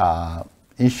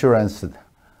Insurance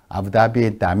Abu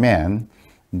Dhabi Daman,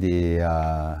 the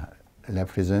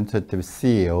representative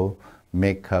CEO,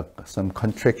 make some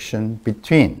contraction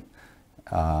between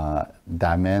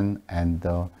Daman and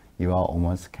Ewha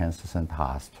Women's Cancer Center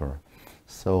Hospital.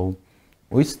 So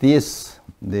with this,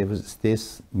 there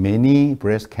was many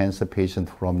breast cancer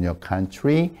patients from your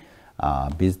country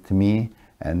visit me,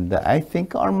 and I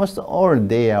think almost all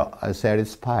they are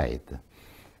satisfied.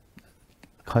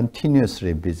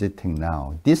 Continuously visiting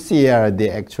now. This year, they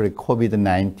actually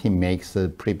COVID-19 makes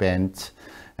prevent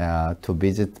to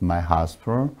visit my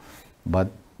hospital, but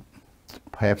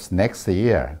perhaps next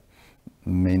year,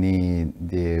 many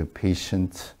the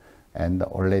patients and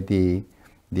already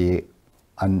the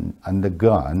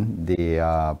undergone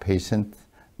the patient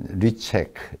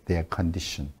recheck their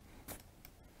condition.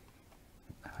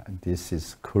 This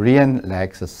is Korean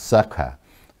like a sucker,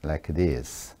 like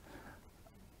this.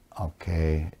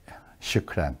 Okay,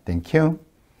 shukran. Thank you.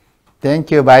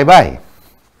 Thank you. Bye bye.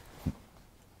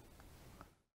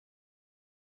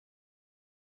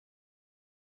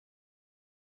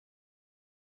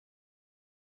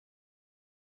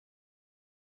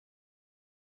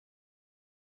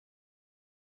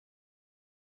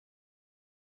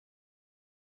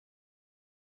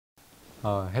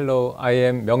 Hello, I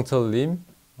am Myong Lim,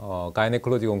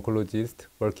 gynecology oncologist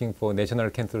working for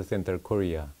National Cancer Center,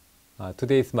 Korea.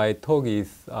 Today's my talk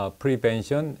is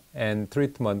prevention and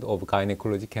treatment of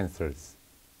gynecology cancers.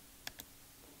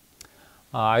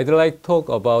 I'd like to talk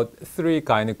about 3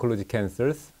 gynecology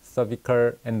cancers: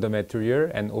 cervical,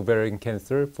 endometrial, and ovarian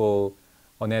cancer for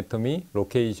anatomy,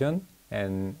 location,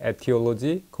 and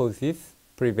etiology, causes,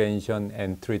 prevention,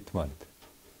 and treatment.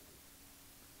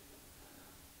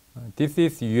 This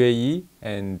is UAE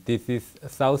and this is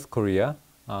South Korea.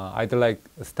 I'd like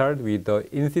to start with the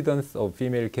incidence of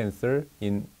female cancer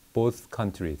in both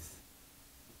countries.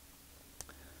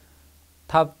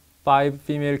 Top 5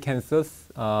 female cancers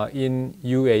in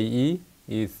UAE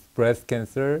is breast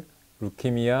cancer,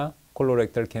 leukemia,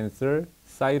 colorectal cancer,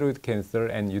 thyroid cancer,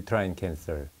 and uterine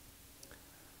cancer.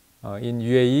 In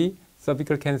UAE,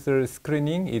 cervical cancer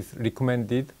screening is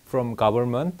recommended from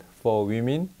government for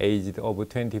women aged over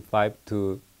 25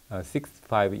 to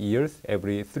 65 years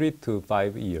every 3 to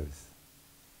 5 years.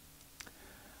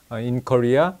 In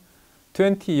Korea,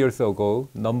 20 years ago,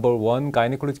 number 1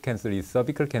 gynecology cancer is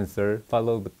cervical cancer,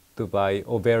 followed by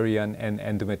ovarian and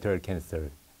endometrial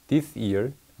cancer. This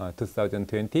year,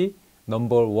 2020,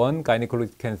 number 1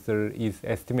 gynecology cancer is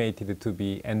estimated to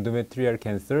be endometrial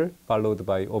cancer, followed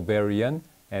by ovarian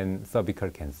and cervical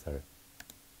cancer.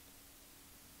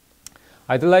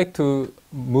 I'd like to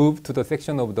move to the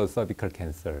section of the cervical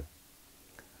cancer.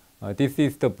 This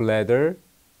is the bladder,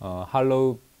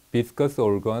 hollow viscous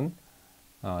organ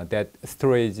that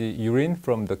stores urine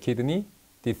from the kidney.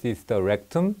 This is the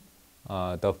rectum,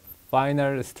 the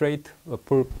final straight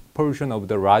portion of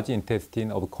the large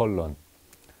intestine of colon.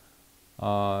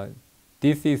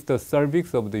 This is the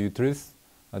cervix of the uterus,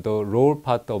 the lower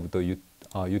part of the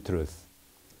uterus.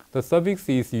 The cervix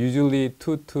is usually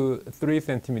 2 to 3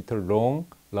 centimeters long,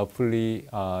 roughly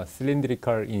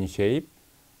cylindrical in shape.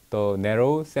 The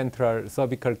narrow central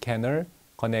cervical canal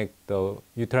connects the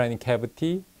uterine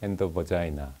cavity and the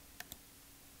vagina.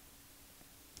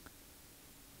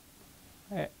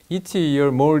 Each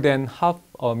year, more than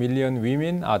 500,000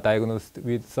 women are diagnosed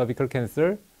with cervical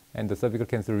cancer, and the cervical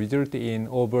cancer results in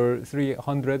over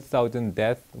 300,000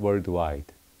 deaths worldwide.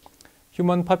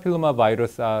 Human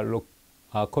papillomavirus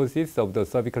are causes of the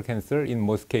cervical cancer in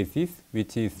most cases,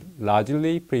 which is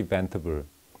largely preventable.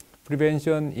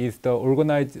 Prevention is the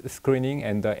organized screening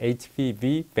and the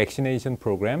HPV vaccination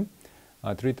program.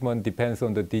 Treatment depends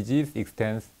on the disease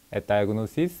extent at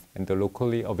diagnosis, and the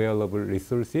locally available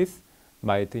resources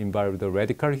might involve the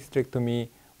radical hysterectomy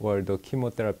or the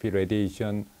chemotherapy,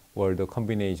 radiation, or the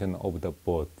combination of the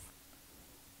both.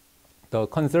 The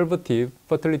conservative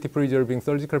fertility-preserving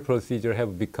surgical procedures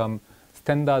have become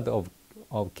standard of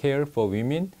care for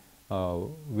women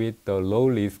with the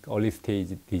low-risk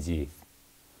early-stage disease.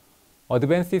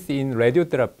 Advances in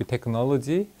radiotherapy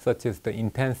technology, such as the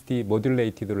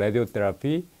intensity-modulated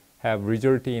radiotherapy, have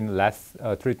resulted in less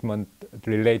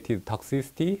treatment-related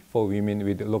toxicity for women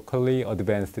with locally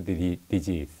advanced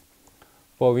disease.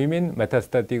 For women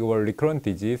metastatic or recurrent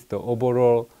disease, the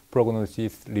overall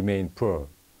prognosis remains poor.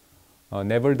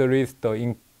 Nevertheless, the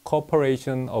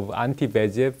incorporation of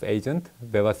anti-VEGF agent,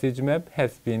 bevacizumab,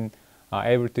 has been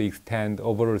able to extend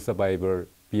overall survival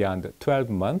beyond 12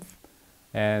 months,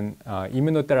 and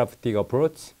immunotherapeutic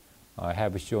approach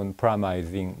have shown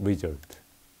promising results.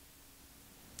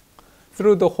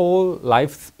 Through the whole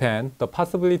lifespan, the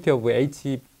possibility of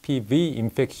HPV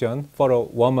infection for a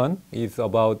woman is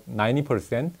about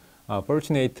 90%.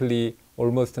 Fortunately,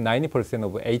 almost 90%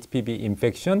 of HPV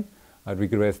infection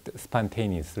regressed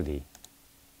spontaneously.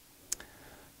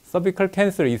 Cervical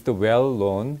cancer is the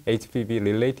well-known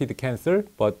HPV-related cancer,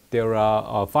 but there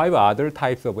are 5 other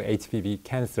types of HPV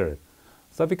cancer.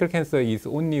 Cervical cancer is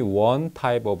only one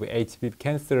type of HPV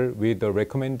cancer with a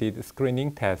recommended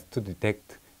screening test to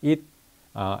detect it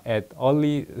at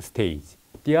early stage.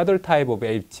 The other type of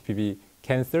HPV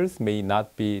cancers may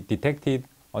not be detected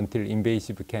until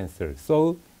invasive cancer.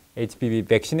 So HPV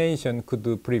vaccination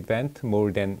could prevent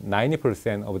more than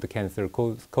 90% of the cancer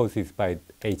caused by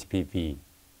HPV.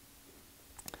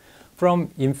 From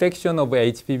infection of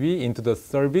HPV into the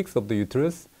cervix of the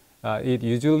uterus, it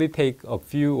usually takes a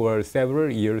few or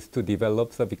several years to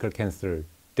develop cervical cancer.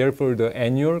 Therefore, the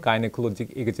annual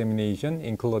gynecologic examination,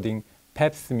 including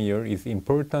Pap smear, is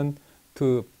important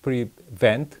to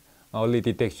prevent early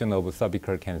detection of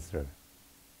cervical cancer.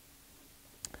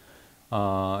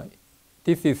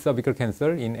 This is cervical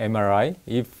cancer in MRI.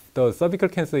 If the cervical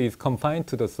cancer is confined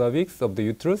to the cervix of the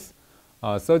uterus,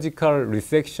 surgical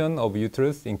resection of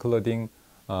uterus, including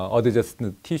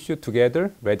adjacent tissue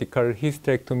together, radical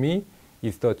hysterectomy,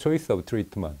 is the choice of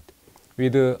treatment.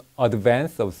 With the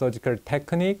advance of surgical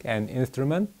technique and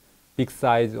instrument, big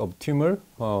size of tumor,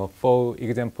 for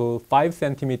example, 5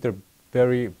 centimeter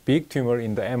very big tumor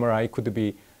in the MRI could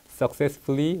be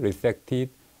successfully resected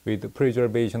with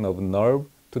preservation of nerve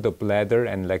to the bladder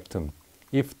and rectum.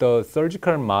 If the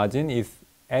surgical margin is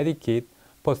adequate,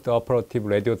 post-operative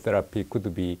radiotherapy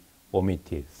could be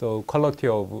omitted. So quality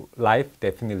of life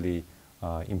definitely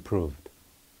improved.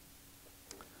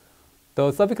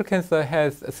 The cervical cancer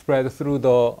has spread through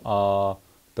the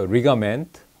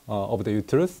ligament of the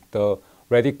uterus. The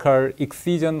radical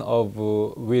excision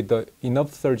with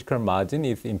enough surgical margin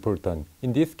is important.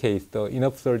 In this case, the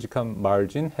enough surgical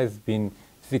margin has been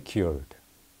secured.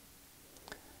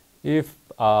 If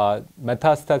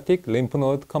metastatic lymph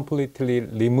node completely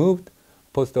removed,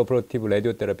 post-operative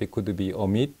radiotherapy could be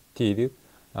omitted.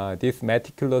 This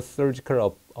meticulous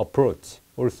surgical approach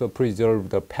also preserves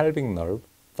the pelvic nerve.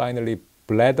 Finally,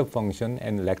 bladder function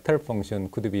and rectal function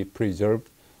could be preserved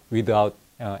without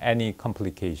any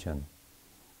complication.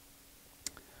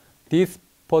 This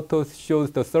photo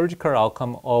shows the surgical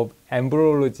outcome of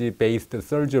embryology-based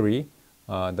surgery,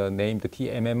 named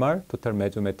TMMR, total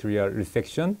mesometrial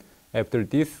resection. After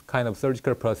this kind of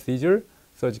surgical procedure,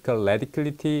 surgical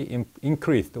radicality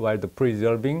increased while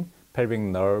preserving pelvic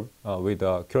nerve with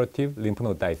a curative lymph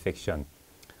node dissection.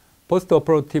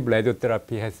 Post-operative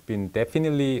radiotherapy has been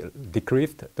definitely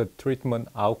decreased. The treatment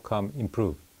outcome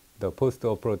improved. The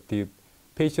post-operative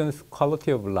patient's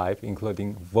quality of life,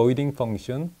 including voiding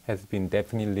function, has been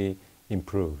definitely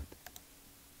improved.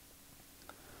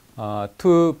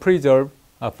 To preserve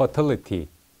fertility,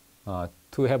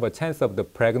 to have a chance of the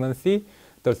pregnancy,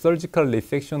 the surgical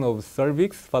resection of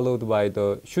cervix followed by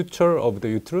the suture of the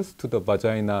uterus to the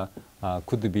vagina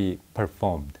could be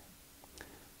performed.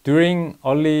 During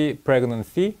early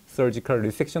pregnancy, surgical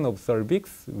resection of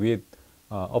cervix with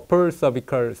upper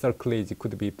cervical circlage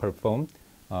could be performed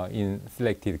in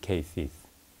selected cases.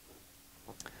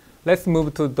 Let's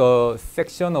move to the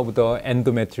section of the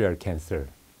endometrial cancer.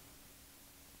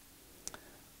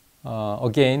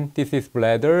 Again, this is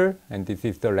bladder and this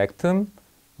is the rectum.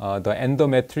 The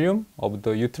endometrium of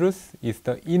the uterus is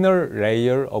the inner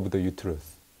layer of the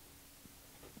uterus.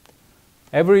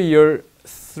 Every year,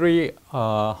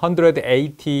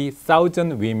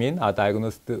 380,000 women are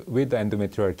diagnosed with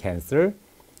endometrial cancer,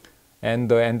 and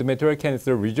the endometrial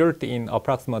cancer results in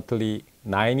approximately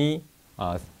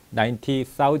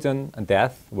 90,000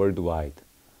 deaths worldwide.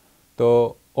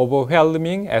 The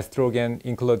overwhelming estrogen,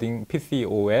 including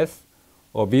PCOS,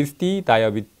 obesity,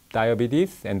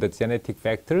 diabetes, and the genetic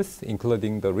factors,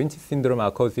 including the Lynch syndrome, are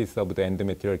causes of the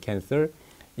endometrial cancer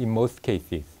in most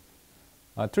cases.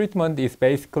 Treatment is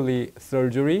basically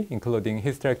surgery, including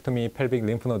hysterectomy, pelvic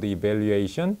lymph node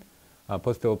evaluation.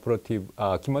 Post-operative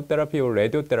chemotherapy or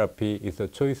radiotherapy is the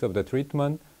choice of the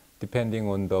treatment depending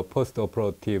on the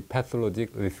post-operative pathologic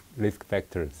risk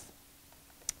factors.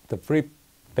 The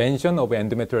prevention of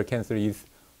endometrial cancer is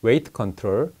weight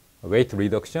control, weight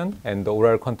reduction, and the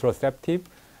oral contraceptive,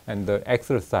 and the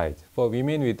exercise. For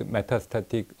women with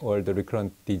metastatic or the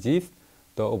recurrent disease,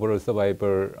 the overall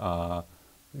survival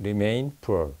remain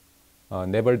poor.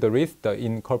 Nevertheless, the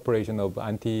incorporation of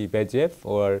anti-VEGF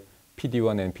or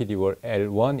PD-1 and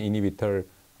PD-L1 inhibitor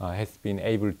has been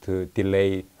able to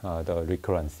delay the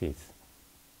recurrences.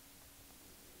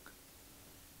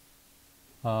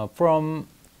 From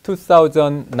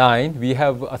 2009, we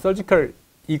have surgical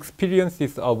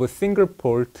experiences of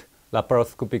single-port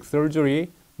laparoscopic surgery,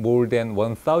 more than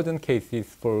 1,000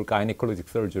 cases for gynecologic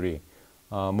surgery.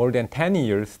 More than 10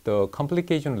 years, the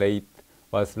complication rate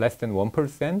was less than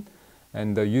 1%,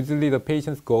 and usually the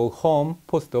patients go home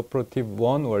post-operative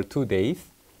 1 or 2 days.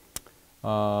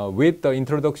 With the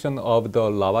introduction of the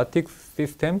robotics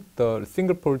system, the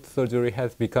single-port surgery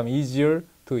has become easier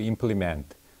to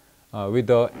implement. With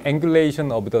the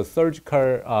angulation of the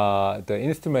surgical the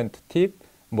instrument tip,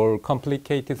 more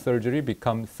complicated surgery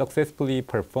becomes successfully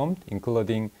performed,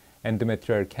 including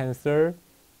endometrial cancer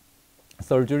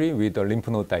surgery with the lymph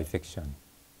node dissection.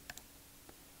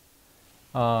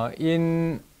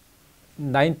 In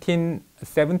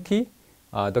 1970,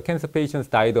 the cancer patients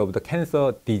died of the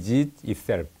cancer disease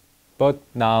itself. But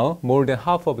now, more than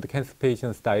half of the cancer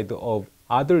patients died of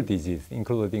other disease,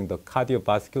 including the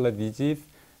cardiovascular disease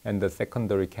and the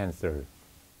secondary cancer.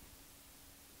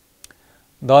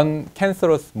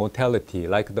 Non-cancerous mortality,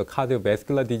 like the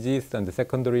cardiovascular disease and the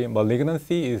secondary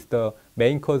malignancy, is the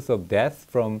main cause of death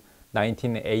from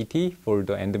 1980 for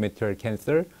the endometrial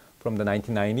cancer, from the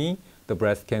 1990, the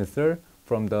breast cancer,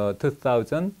 from the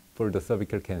 2000 for the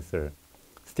cervical cancer.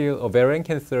 Still, ovarian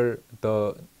cancer,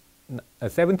 the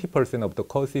 70% of the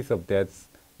causes of death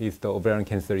is the ovarian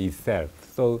cancer itself.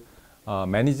 So,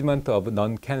 management of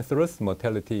non-cancerous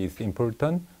mortality is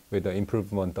important with the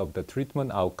improvement of the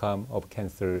treatment outcome of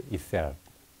cancer itself.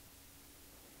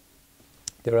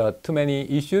 There are too many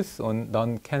issues on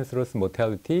non-cancerous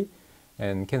mortality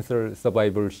and cancer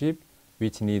survivorship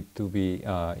which need to be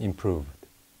improved.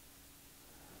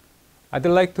 I'd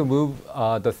like to move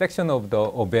the section of the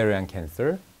ovarian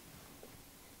cancer.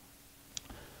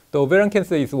 The ovarian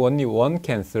cancer is only one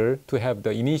cancer to have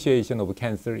the initiation of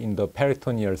cancer in the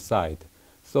peritoneal side.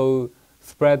 So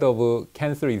spread of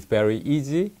cancer is very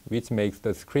easy, which makes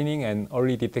the screening and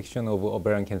early detection of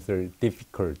ovarian cancer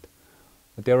difficult.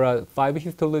 There are 5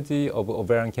 histology of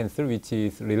ovarian cancer, which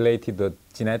is related to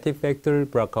genetic factor,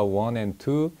 BRCA1 and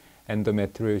 2,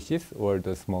 endometriosis, or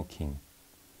the smoking.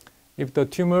 If the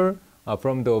tumor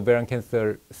from the ovarian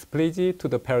cancer spreads to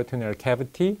the peritoneal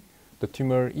cavity, the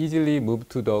tumor easily moves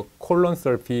to the colon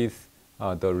surface,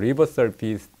 the liver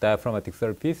surface, diaphragmatic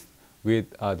surface, with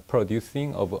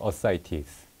producing of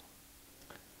ascites.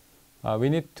 we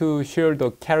need to share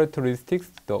the characteristics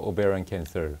of the ovarian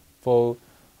cancer. For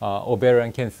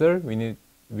ovarian cancer,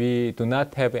 we do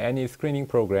not have any screening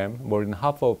program. More than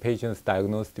half of patients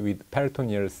diagnosed with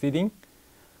peritoneal seeding.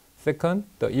 Second,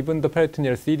 even the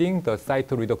peritoneal seeding, the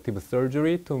cytoreductive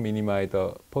surgery to minimize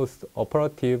the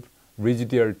post-operative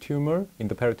residual tumor in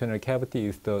the peritoneal cavity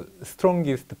is the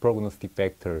strongest prognostic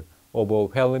factor,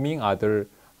 overwhelming other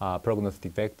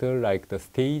prognostic factors like the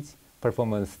stage,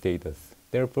 performance status.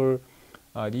 Therefore,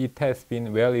 it has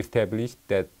been well established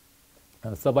that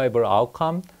survival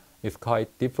outcome is quite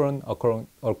different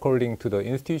according to the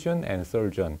institution and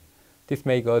surgeon. This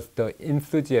makes us the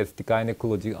enthusiastic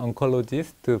gynecology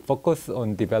oncologists to focus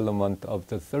on development of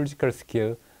the surgical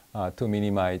skill to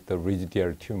minimize the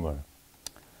residual tumor.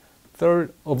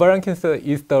 Third, ovarian cancer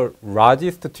is the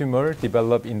largest tumor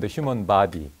developed in the human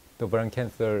body. The ovarian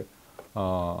cancer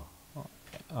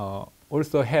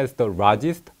also has the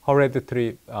largest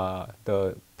hereditary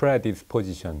the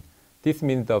predisposition. This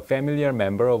means the familiar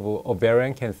member of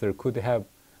ovarian cancer could have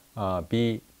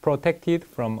be protected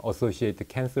from associated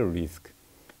cancer risk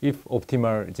if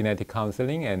optimal genetic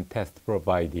counseling and tests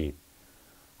provided.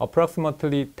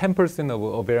 Approximately 10% of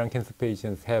ovarian cancer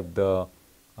patients have the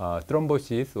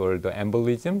thrombosis or the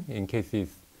embolism. In cases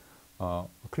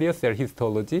clear cell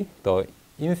histology, the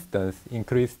incidence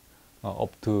increased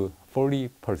up to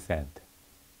 40%.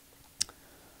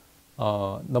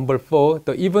 Number 4,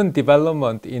 the even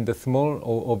development in the small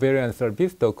ovarian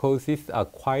cervix, the causes are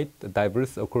quite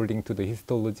diverse according to the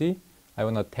histology. I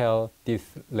want to tell this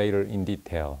later in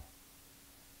detail.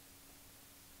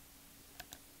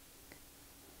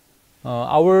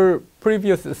 Our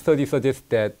previous study suggests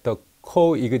that the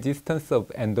coexistence of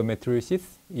endometriosis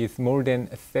is more than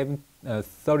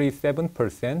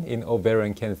 37% in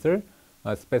ovarian cancer,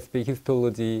 specific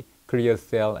histology, clear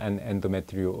cell, and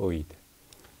endometrioid.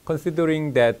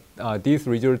 Considering that these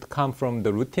results come from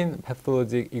the routine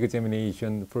pathologic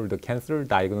examination for the cancer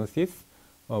diagnosis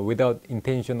without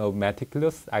intention of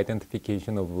meticulous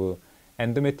identification of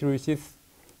endometriosis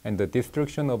and the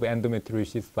destruction of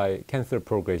endometriosis by cancer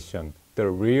progression, the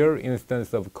real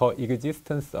instance of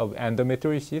coexistence of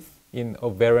endometriosis in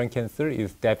ovarian cancer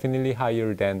is definitely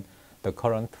higher than the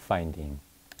current finding.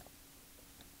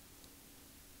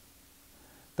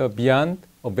 The beyond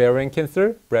ovarian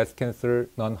cancer, breast cancer,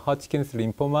 non-Hodgkin's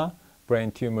lymphoma,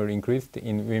 brain tumor increased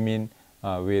in women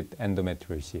with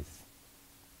endometriosis.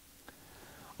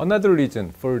 Another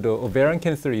reason for the ovarian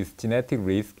cancer is genetic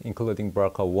risk, including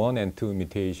BRCA1 and 2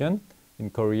 mutation. In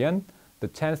Korean, the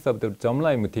chance of the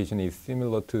germline mutation is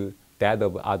similar to that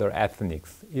of other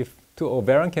ethnics. If 2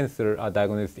 ovarian cancer are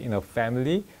diagnosed in a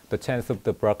family, the chance of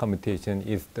the BRCA mutation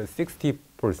is the 60%.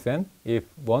 If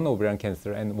 1 ovarian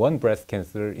cancer and 1 breast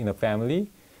cancer in a family,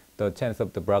 the chance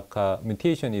of the BRCA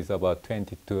mutation is about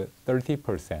 20 to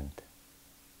 30%.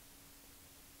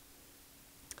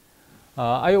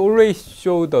 I always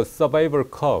show the survival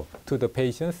curve to the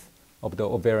patients of the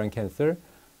ovarian cancer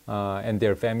and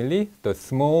their family. The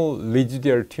small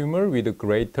residual tumor with a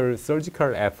greater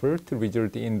surgical effort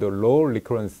result in the low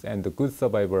recurrence and the good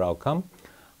survival outcome.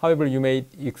 However, you may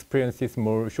experience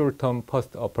more short-term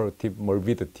post-operative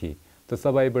morbidity. The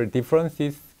survival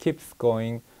differences keeps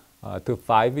going to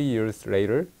 5 years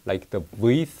later, like the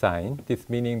V sign. This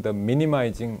meaning the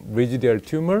minimizing residual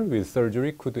tumor with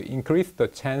surgery could increase the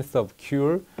chance of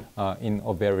cure in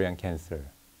ovarian cancer.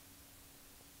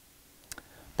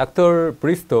 Dr.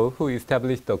 Bristow, who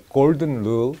established the golden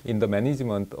rule in the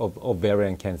management of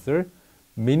ovarian cancer,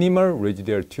 minimal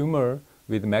residual tumor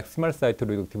with maximal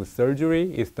cytoreductive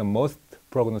surgery is the most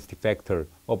prognostic factor,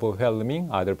 overwhelming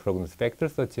other prognostic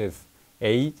factors such as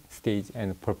age, stage,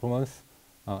 and performance,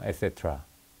 etc.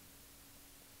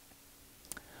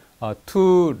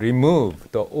 To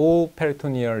remove the all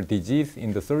peritoneal disease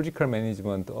in the surgical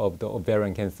management of the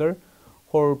ovarian cancer,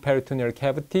 whole peritoneal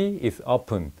cavity is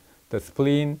open. The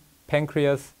spleen,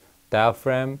 pancreas,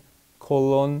 diaphragm,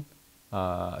 colon,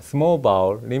 small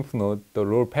bowel, lymph node, the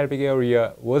lower pelvic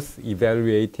area was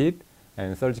evaluated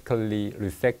and surgically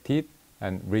resected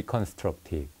and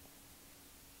reconstructed.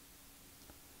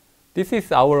 This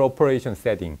is our operation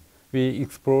setting. We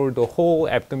explore the whole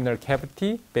abdominal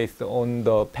cavity based on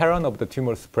the pattern of the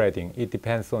tumor spreading. It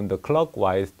depends on the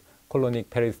clockwise colonic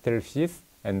peristalsis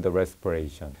and the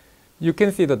respiration. You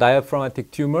can see the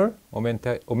diaphragmatic tumor,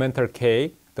 omental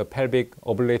cake, the pelvic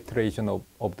obliteration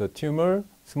of the tumor,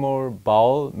 small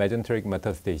bowel mesenteric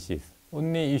metastasis.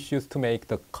 Only issues to make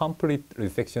the complete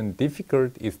resection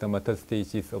difficult is the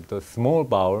metastasis of the small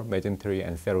bowel, mesentery,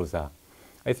 and serosa.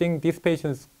 I think these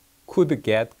patients could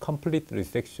get complete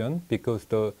resection because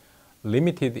the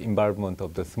limited involvement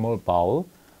of the small bowel,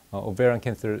 ovarian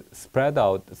cancer spread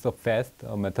out so fast,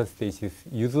 metastasis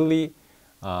usually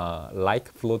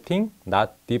like floating,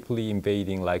 not deeply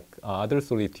invading like other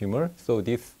solid tumor. So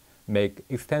this make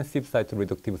extensive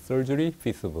cytoreductive surgery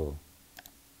feasible.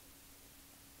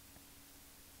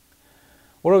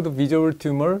 All of the visual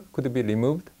tumor could be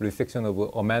removed, resection of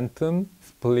omentum,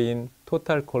 spleen,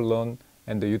 total colon,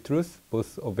 and the uterus,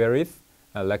 both ovaries,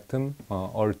 rectum,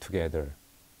 all together.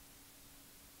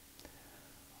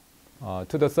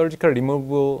 To the surgical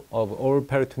removal of all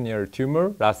peritoneal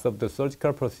tumor, lots of the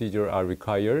surgical procedure are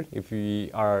required. If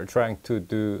we are trying to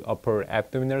do upper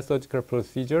abdominal surgical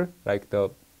procedure, like the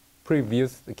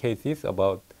previous cases,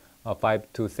 about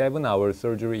 5 to 7 hour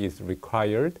surgery is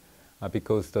required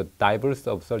because the diverse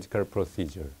of surgical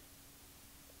procedure.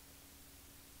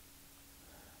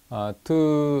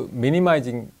 To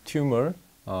minimizing tumor,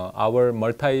 our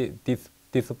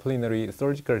multidisciplinary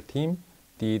surgical team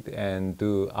did and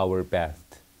do our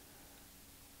best.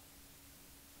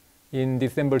 In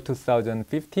December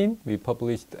 2015, we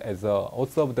published as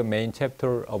author of the main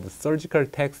chapter of surgical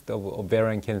text of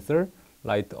ovarian cancer,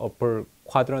 right upper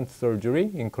quadrant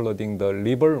surgery, including the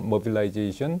liver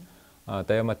mobilization,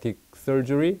 diabetic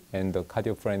surgery, and the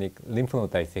cardiophrenic lymph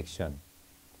node dissection.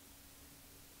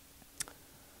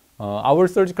 Our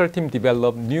surgical team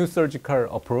developed new surgical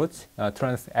approach,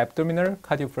 transabdominal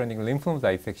cardiophrenic lymph node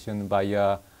dissection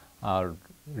via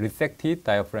resected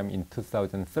diaphragm in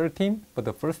 2013 for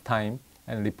the first time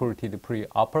and reported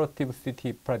pre-operative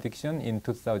CT prediction in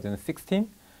 2016.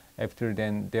 After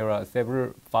then, there are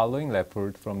several following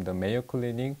reports from the Mayo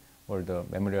Clinic or the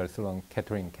Memorial Sloan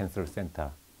Kettering Cancer Center.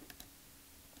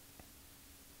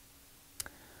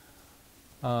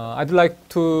 I'd like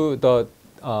to the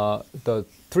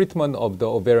treatment of the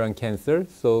ovarian cancer.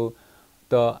 So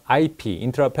the IP,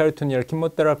 intraperitoneal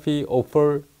chemotherapy,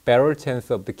 offer better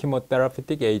chance of the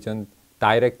chemotherapeutic agent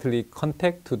directly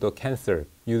contact to the cancer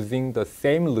using the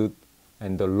same route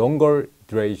and the longer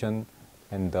duration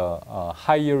and the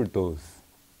higher dose.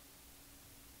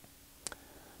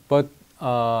 But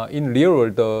in real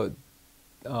world,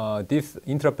 this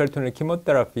intraperitoneal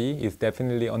chemotherapy is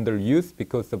definitely underused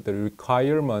because of the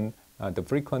requirement, the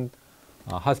frequent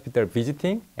hospital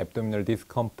visiting, abdominal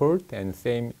discomfort, and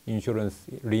same insurance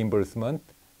reimbursement,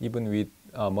 even with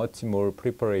much more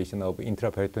preparation of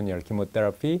intraperitoneal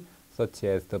chemotherapy, such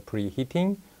as the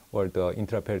preheating or the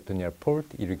intraperitoneal port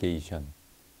irrigation.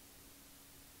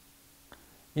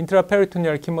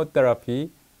 Intraperitoneal chemotherapy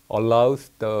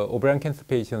allows the ovarian cancer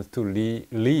patients to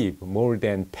live more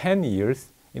than 10 years.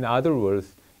 In other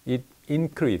words, it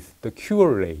increases the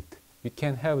cure rate. We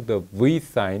can have the V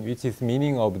sign, which is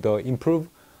meaning of the improved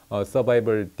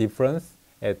survival difference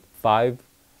at 5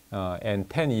 and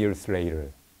 10 years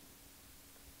later.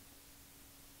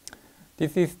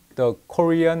 This is the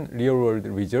Korean real-world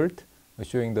result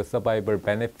showing the survival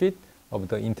benefit of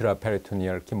the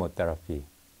intraperitoneal chemotherapy.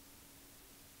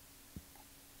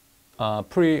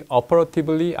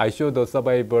 Pre-operatively, I show the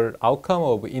survival outcome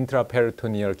of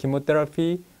intraperitoneal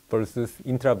chemotherapy versus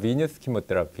intravenous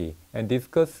chemotherapy and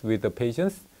discuss with the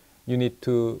patients. You need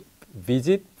to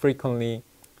visit frequently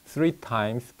 3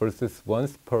 times versus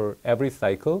once per every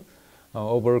cycle,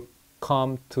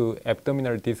 overcome to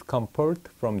abdominal discomfort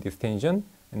from distension,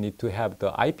 and need to have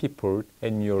the IP port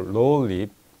in your lower lip.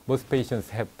 Most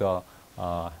patients have the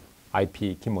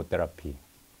IP chemotherapy.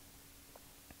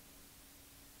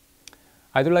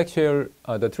 I'd like to share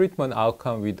the treatment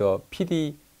outcome with the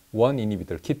PD-1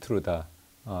 inhibitor, Keytruda,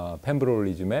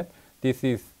 pembrolizumab.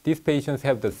 These patients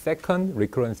have the second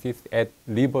recurrences at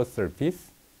liver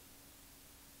surface.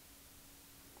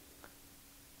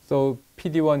 So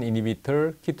PD-1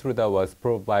 inhibitor, Keytruda, was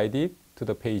provided to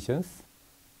the patients.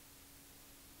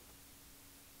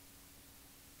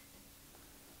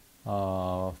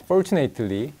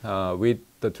 Fortunately, with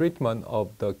the treatment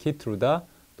of the Keytruda,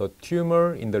 the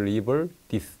tumor in the liver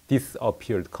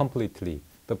disappeared completely.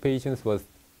 The patient was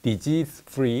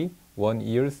disease-free 1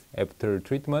 year after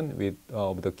treatment with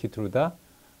the Keytruda.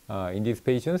 In these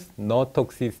patients, no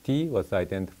toxicity was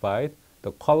identified.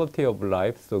 The quality of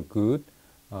life so good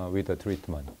with the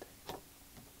treatment.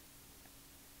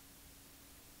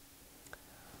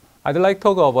 I'd like to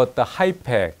talk about the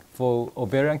HIPEC for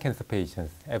ovarian cancer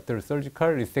patients. After surgical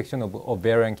resection of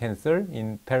ovarian cancer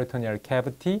in peritoneal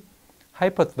cavity,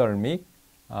 hypothermic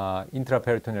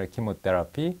intraperitoneal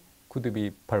chemotherapy could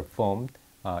be performed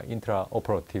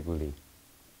intraoperatively.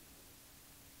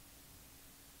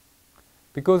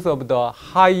 Because of the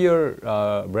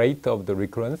higher rate of the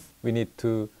recurrence, we need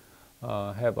to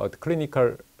have a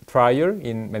clinical trial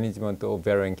in management of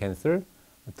ovarian cancer.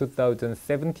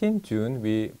 2017 June,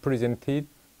 we presented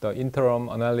the interim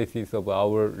analysis of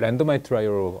our randomized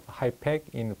trial of HIPEC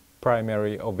in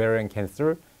primary ovarian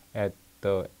cancer at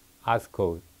the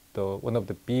ASCO, one of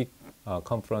the big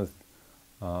conference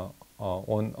on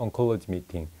oncology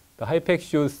meeting. The HIPEC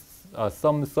shows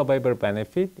some survival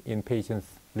benefit in patients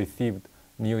received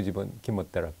neoadjuvant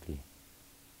chemotherapy.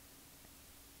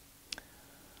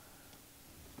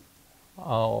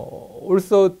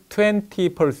 Also,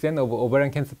 20% of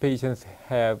ovarian cancer patients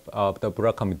have the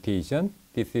BRCA mutation.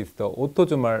 This is the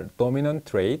autosomal dominant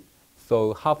trait.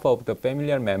 So half of the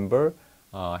familial member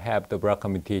have the BRCA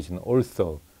mutation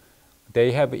also.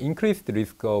 They have increased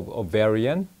risk of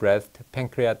ovarian, breast,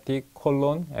 pancreatic,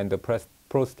 colon, and the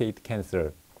prostate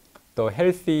cancer. The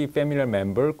healthy familial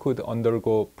member could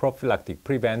undergo prophylactic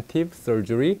preventive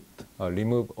surgery,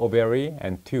 remove ovary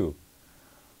and tube.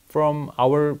 From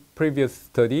our previous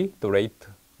study, the rate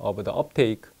of the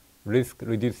uptake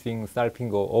risk-reducing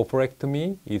salpingo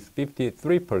oophorectomy is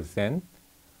 53%.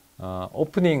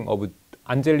 Opening of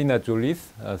Angelina Jolie's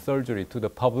surgery to the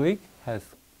public has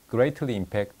greatly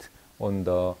impact on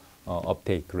the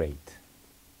uptake rate.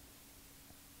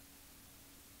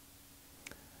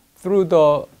 Through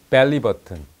the belly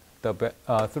button,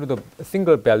 through the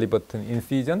single belly button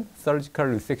incision, surgical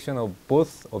resection of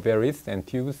both ovaries and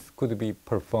tubes could be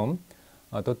performed.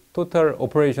 The total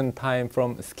operation time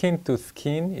from skin to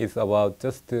skin is about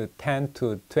just 10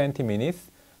 to 20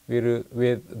 minutes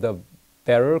with the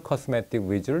better cosmetic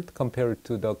result compared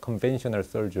to the conventional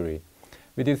surgery.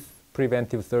 With this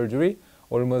preventive surgery,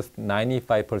 almost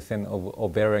 95% of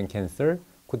ovarian cancer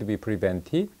could be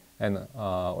prevented, and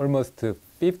almost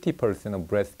 50% of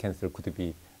breast cancer could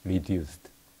be reduced.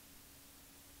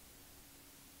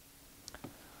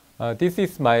 This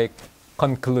is my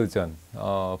conclusion.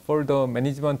 For the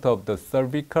management of the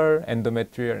cervical,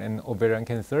 endometrial, and ovarian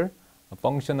cancer, a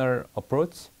functional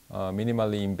approach,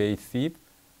 minimally invasive,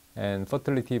 and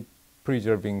fertility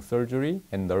preserving surgery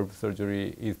and nerve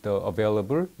surgery is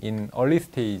available in early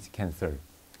stage cancer.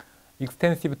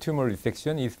 Extensive tumor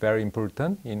resection is very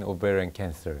important in ovarian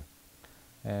cancer.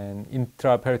 And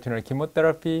intraperitoneal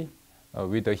chemotherapy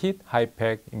with the HIT,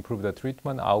 HIPEC improve the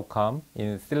treatment outcome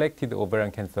in selected ovarian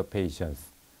cancer patients.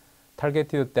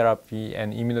 Targeted therapy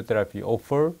and immunotherapy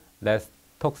offer less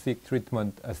toxic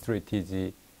treatment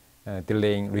strategy,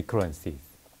 delaying recurrences.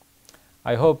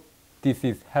 I hope this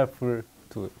is helpful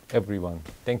to everyone.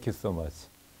 Thank you so much.